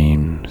my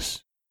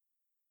dreams.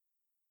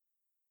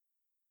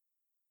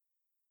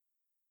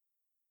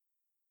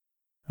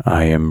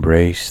 I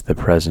embrace the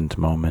present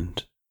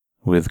moment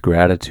with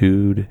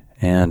gratitude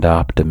and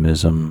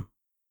optimism.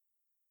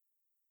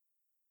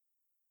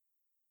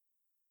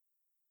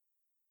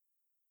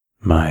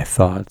 My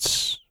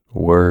thoughts,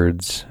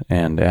 words,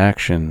 and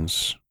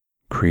actions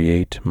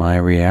create my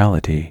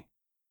reality.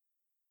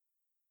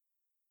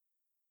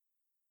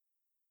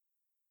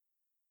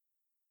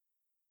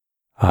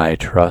 I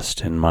trust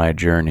in my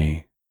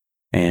journey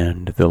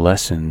and the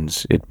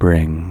lessons it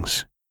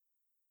brings.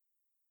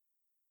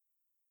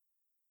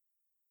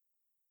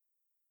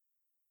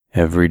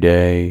 Every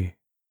day,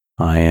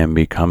 I am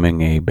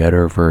becoming a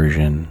better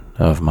version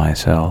of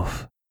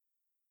myself.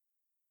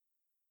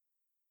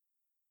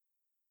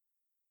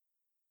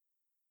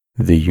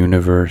 The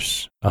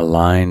universe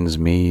aligns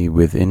me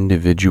with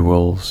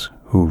individuals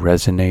who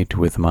resonate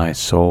with my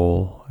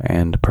soul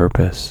and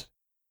purpose.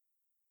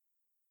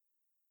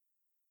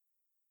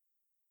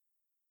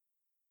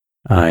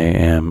 I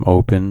am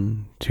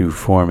open to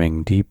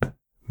forming deep,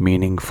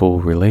 meaningful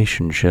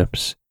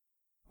relationships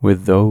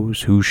with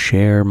those who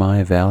share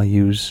my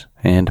values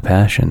and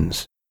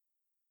passions.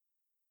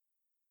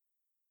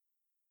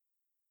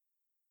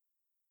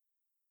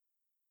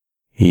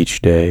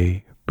 Each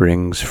day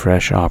brings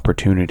fresh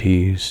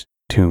opportunities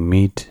to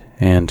meet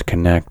and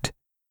connect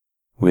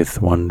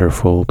with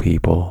wonderful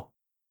people.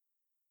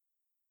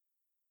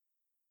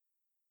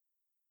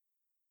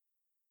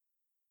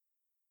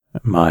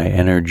 My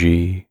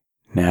energy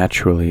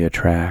naturally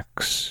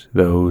attracts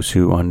those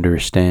who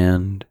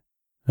understand,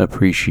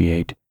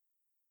 appreciate,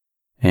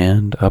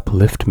 and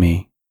uplift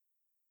me.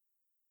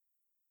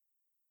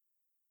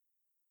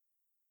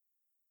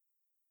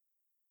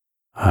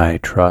 I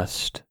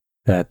trust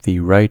that the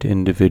right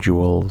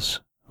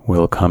individuals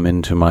will come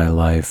into my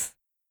life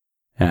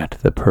at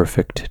the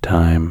perfect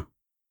time.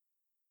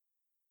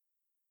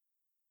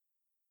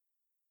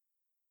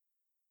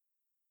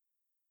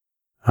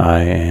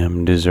 I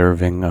am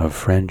deserving of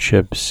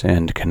friendships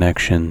and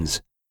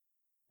connections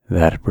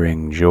that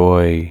bring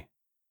joy,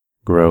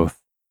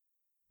 growth,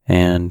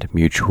 and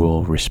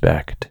mutual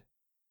respect.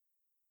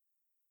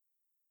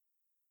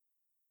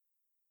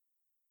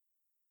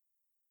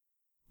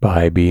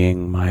 By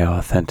being my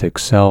authentic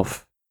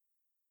self,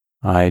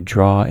 I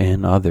draw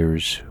in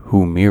others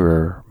who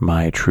mirror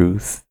my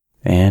truth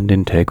and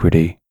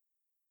integrity.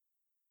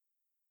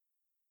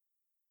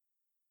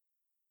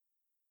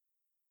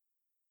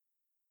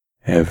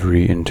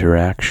 Every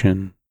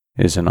interaction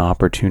is an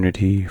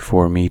opportunity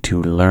for me to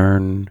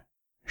learn,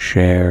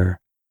 share,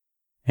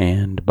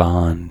 and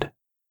bond.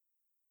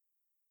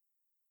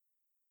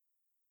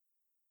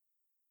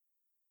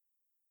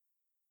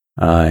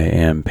 I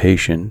am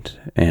patient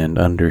and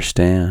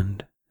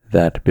understand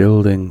that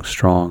building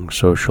strong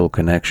social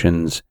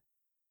connections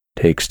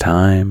takes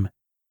time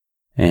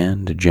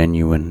and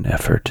genuine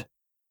effort.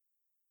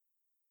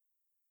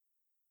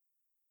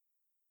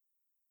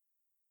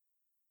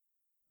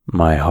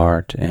 My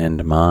heart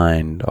and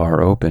mind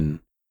are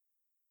open,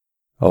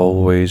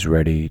 always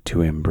ready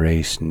to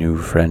embrace new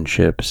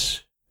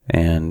friendships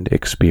and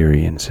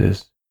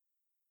experiences.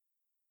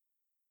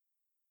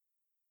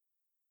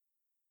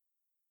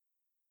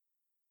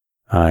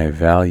 I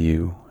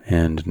value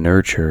and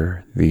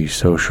nurture the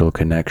social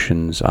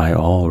connections I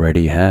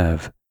already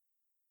have,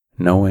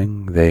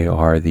 knowing they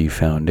are the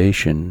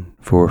foundation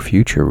for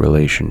future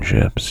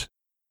relationships.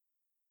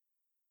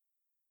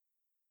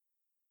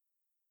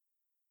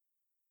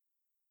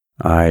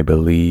 I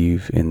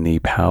believe in the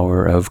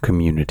power of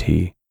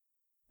community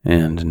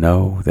and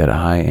know that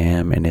I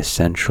am an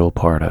essential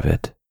part of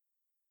it.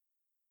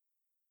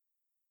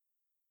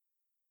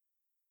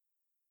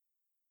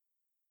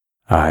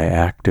 I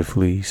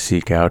actively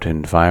seek out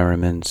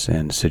environments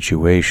and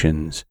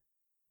situations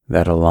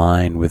that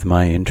align with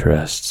my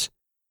interests,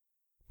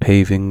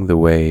 paving the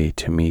way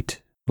to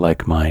meet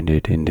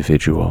like-minded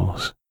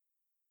individuals.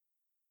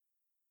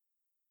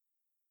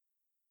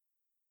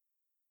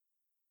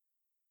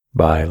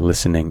 By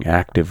listening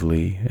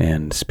actively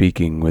and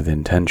speaking with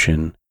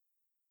intention,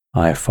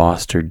 I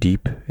foster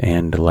deep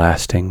and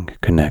lasting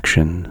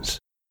connections.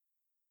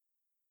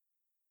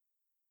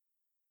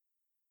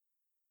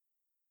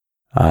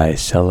 I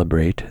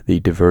celebrate the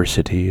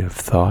diversity of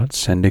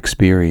thoughts and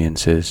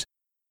experiences,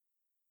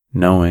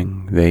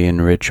 knowing they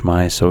enrich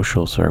my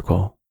social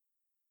circle.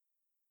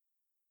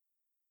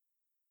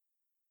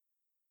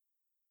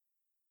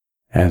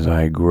 As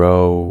I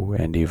grow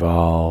and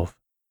evolve,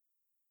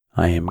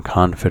 I am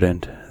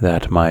confident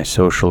that my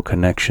social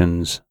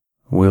connections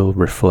will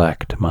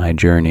reflect my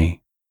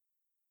journey.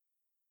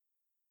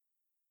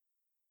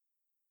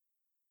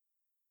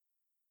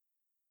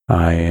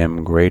 I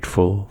am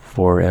grateful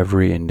for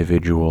every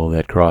individual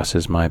that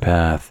crosses my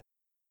path,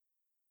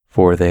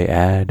 for they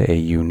add a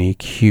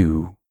unique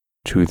hue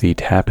to the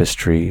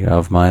tapestry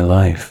of my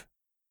life.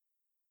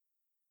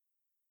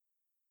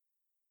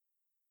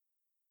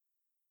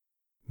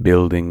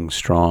 Building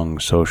strong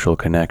social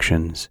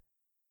connections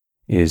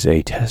is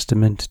a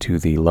testament to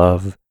the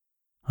love,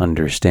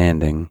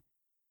 understanding,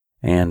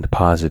 and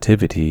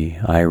positivity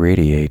I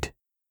radiate.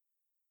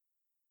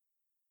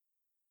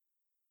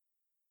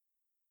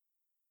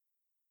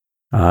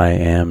 I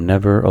am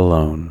never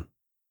alone.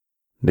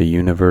 The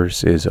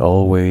universe is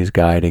always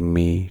guiding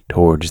me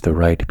towards the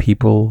right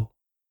people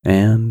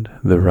and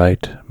the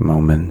right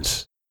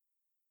moments.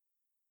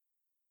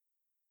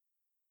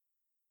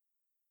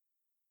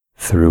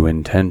 Through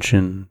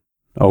intention,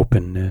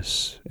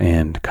 openness,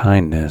 and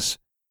kindness,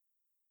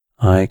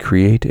 I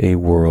create a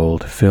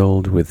world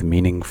filled with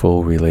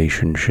meaningful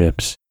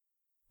relationships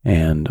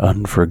and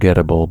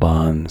unforgettable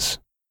bonds.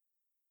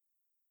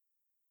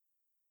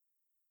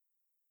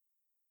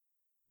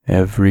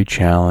 Every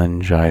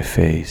challenge I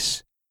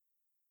face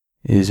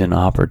is an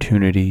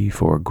opportunity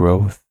for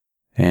growth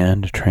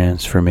and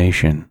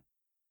transformation.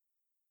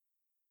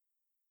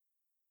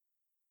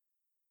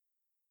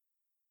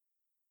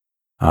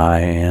 I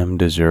am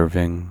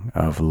deserving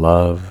of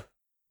love,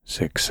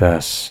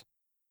 success,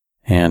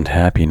 and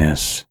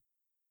happiness.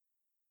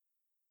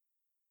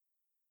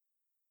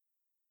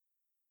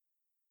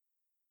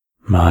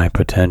 My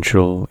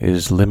potential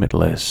is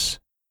limitless.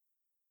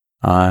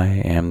 I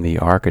am the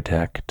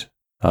architect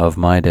of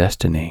my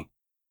destiny.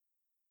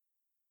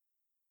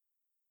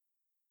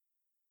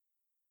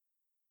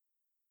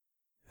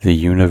 The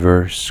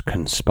universe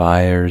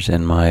conspires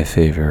in my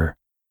favor,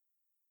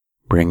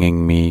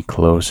 bringing me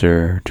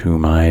closer to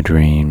my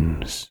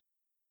dreams.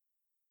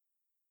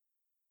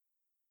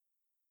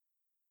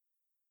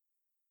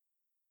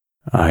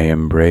 I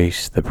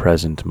embrace the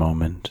present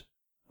moment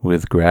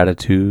with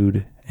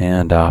gratitude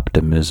and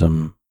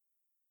optimism.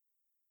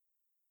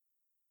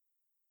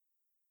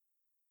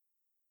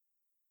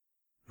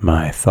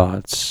 My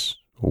thoughts,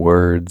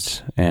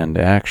 words, and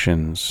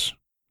actions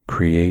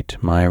create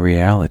my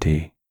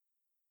reality.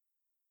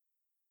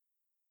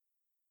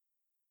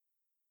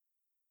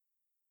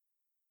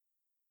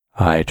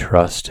 I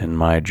trust in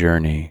my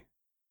journey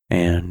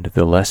and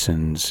the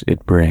lessons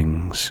it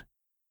brings.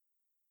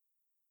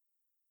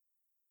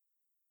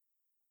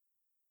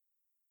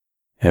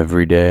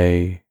 Every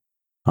day,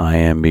 I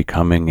am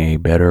becoming a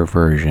better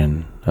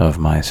version of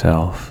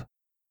myself.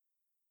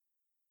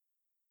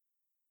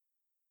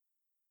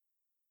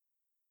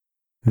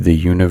 The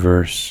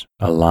universe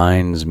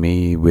aligns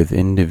me with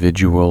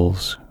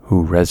individuals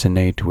who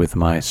resonate with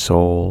my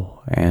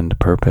soul and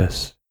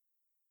purpose.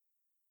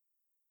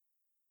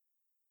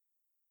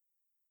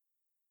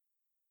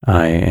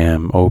 I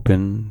am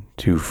open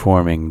to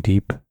forming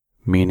deep,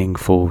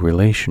 meaningful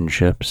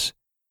relationships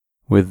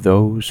with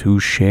those who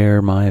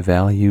share my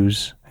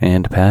values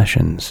and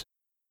passions.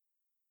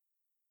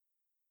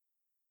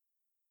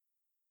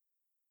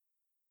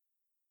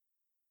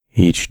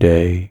 Each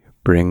day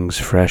brings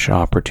fresh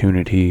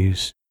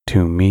opportunities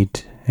to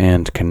meet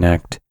and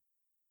connect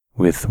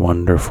with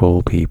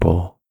wonderful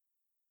people.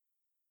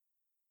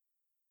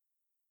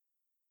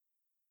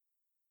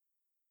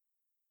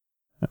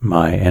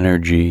 My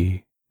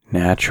energy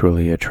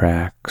naturally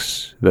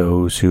attracts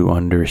those who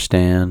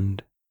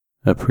understand,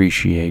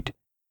 appreciate,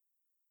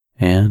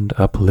 and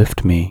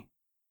uplift me.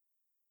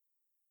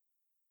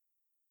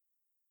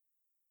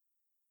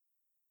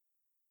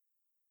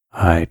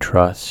 I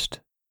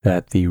trust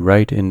that the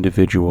right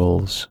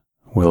individuals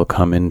will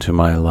come into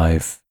my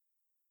life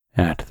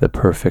at the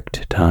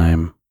perfect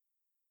time.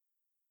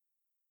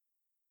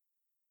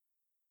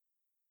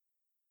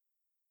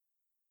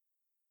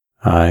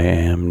 I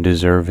am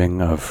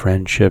deserving of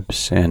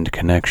friendships and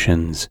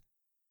connections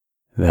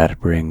that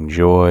bring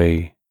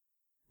joy,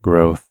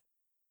 growth,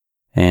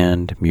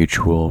 and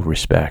mutual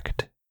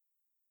respect.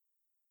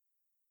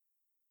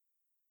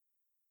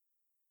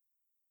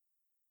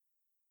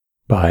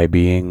 By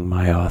being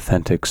my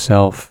authentic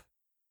self,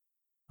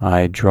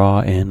 I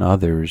draw in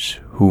others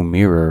who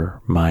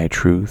mirror my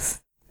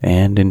truth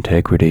and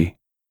integrity.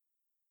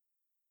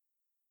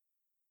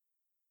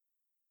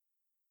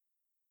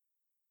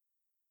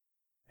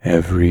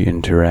 Every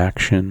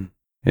interaction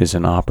is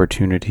an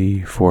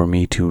opportunity for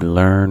me to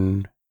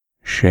learn,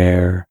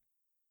 share,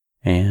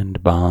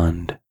 and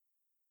bond.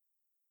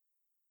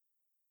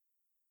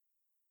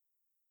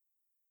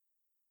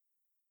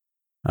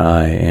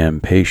 I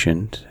am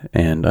patient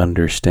and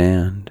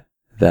understand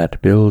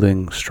that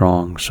building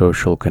strong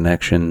social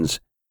connections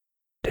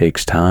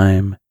takes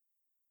time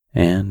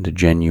and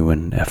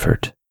genuine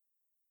effort.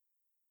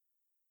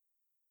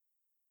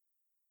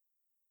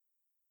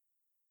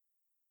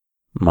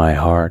 My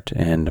heart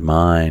and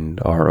mind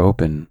are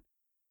open,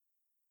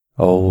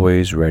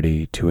 always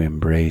ready to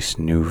embrace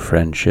new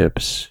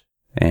friendships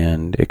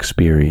and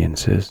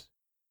experiences.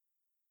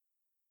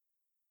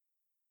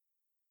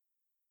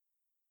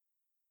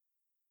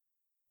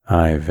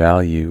 I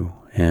value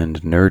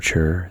and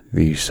nurture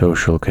the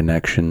social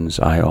connections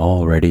I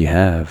already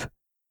have,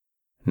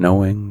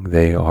 knowing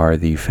they are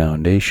the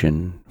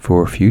foundation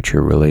for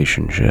future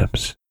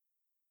relationships.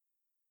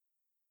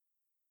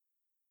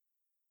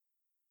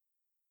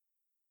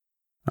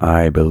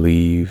 I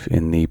believe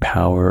in the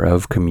power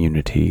of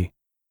community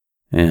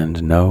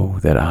and know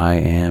that I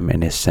am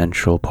an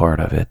essential part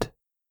of it.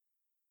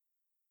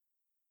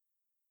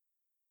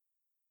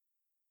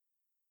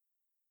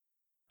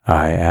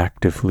 I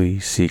actively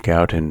seek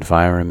out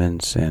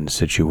environments and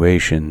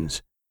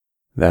situations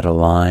that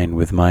align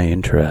with my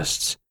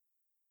interests,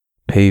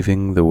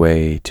 paving the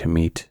way to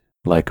meet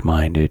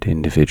like-minded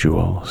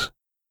individuals.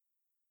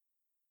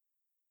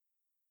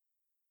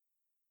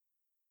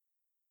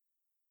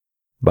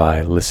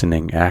 By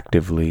listening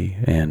actively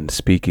and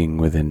speaking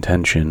with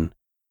intention,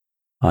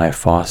 I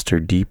foster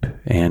deep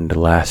and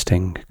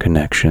lasting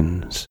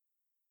connections.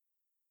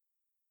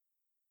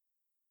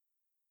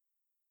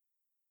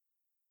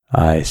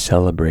 I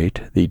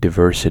celebrate the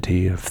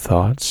diversity of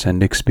thoughts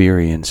and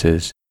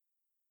experiences,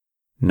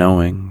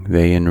 knowing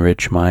they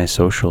enrich my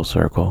social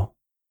circle.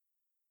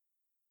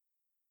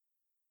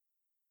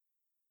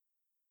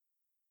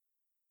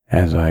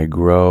 As I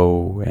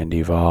grow and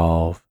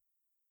evolve,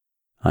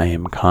 I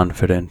am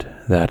confident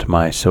that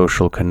my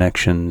social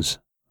connections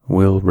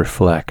will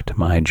reflect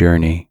my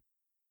journey.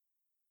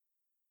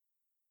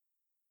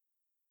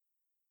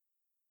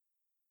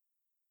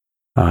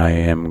 I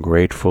am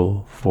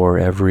grateful for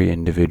every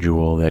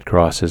individual that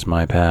crosses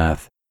my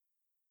path,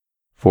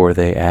 for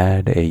they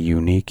add a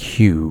unique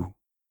hue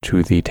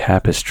to the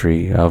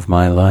tapestry of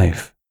my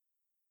life.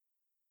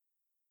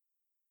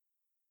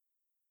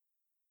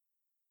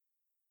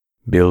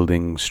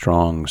 Building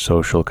strong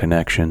social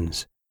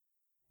connections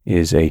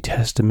is a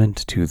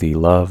testament to the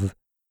love,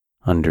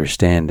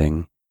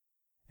 understanding,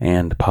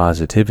 and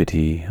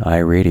positivity I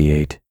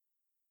radiate.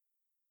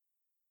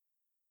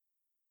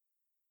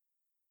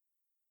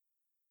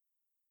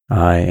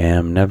 I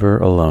am never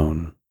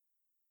alone.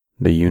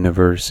 The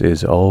universe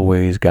is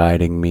always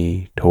guiding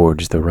me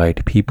towards the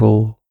right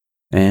people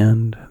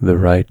and the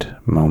right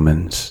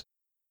moments.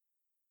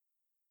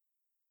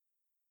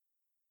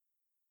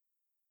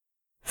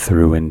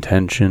 Through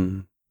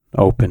intention,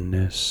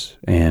 openness,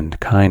 and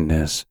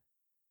kindness,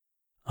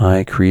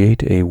 I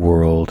create a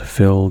world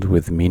filled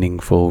with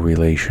meaningful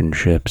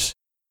relationships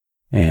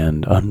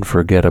and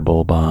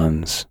unforgettable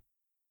bonds.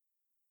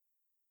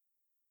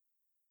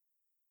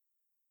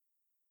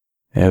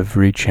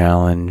 Every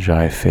challenge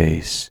I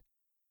face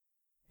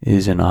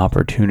is an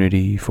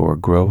opportunity for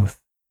growth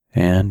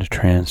and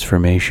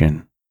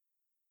transformation.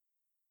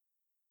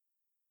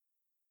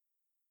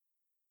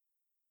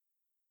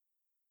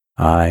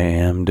 I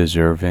am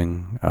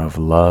deserving of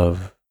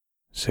love,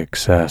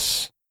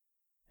 success,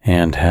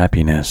 and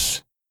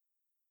happiness.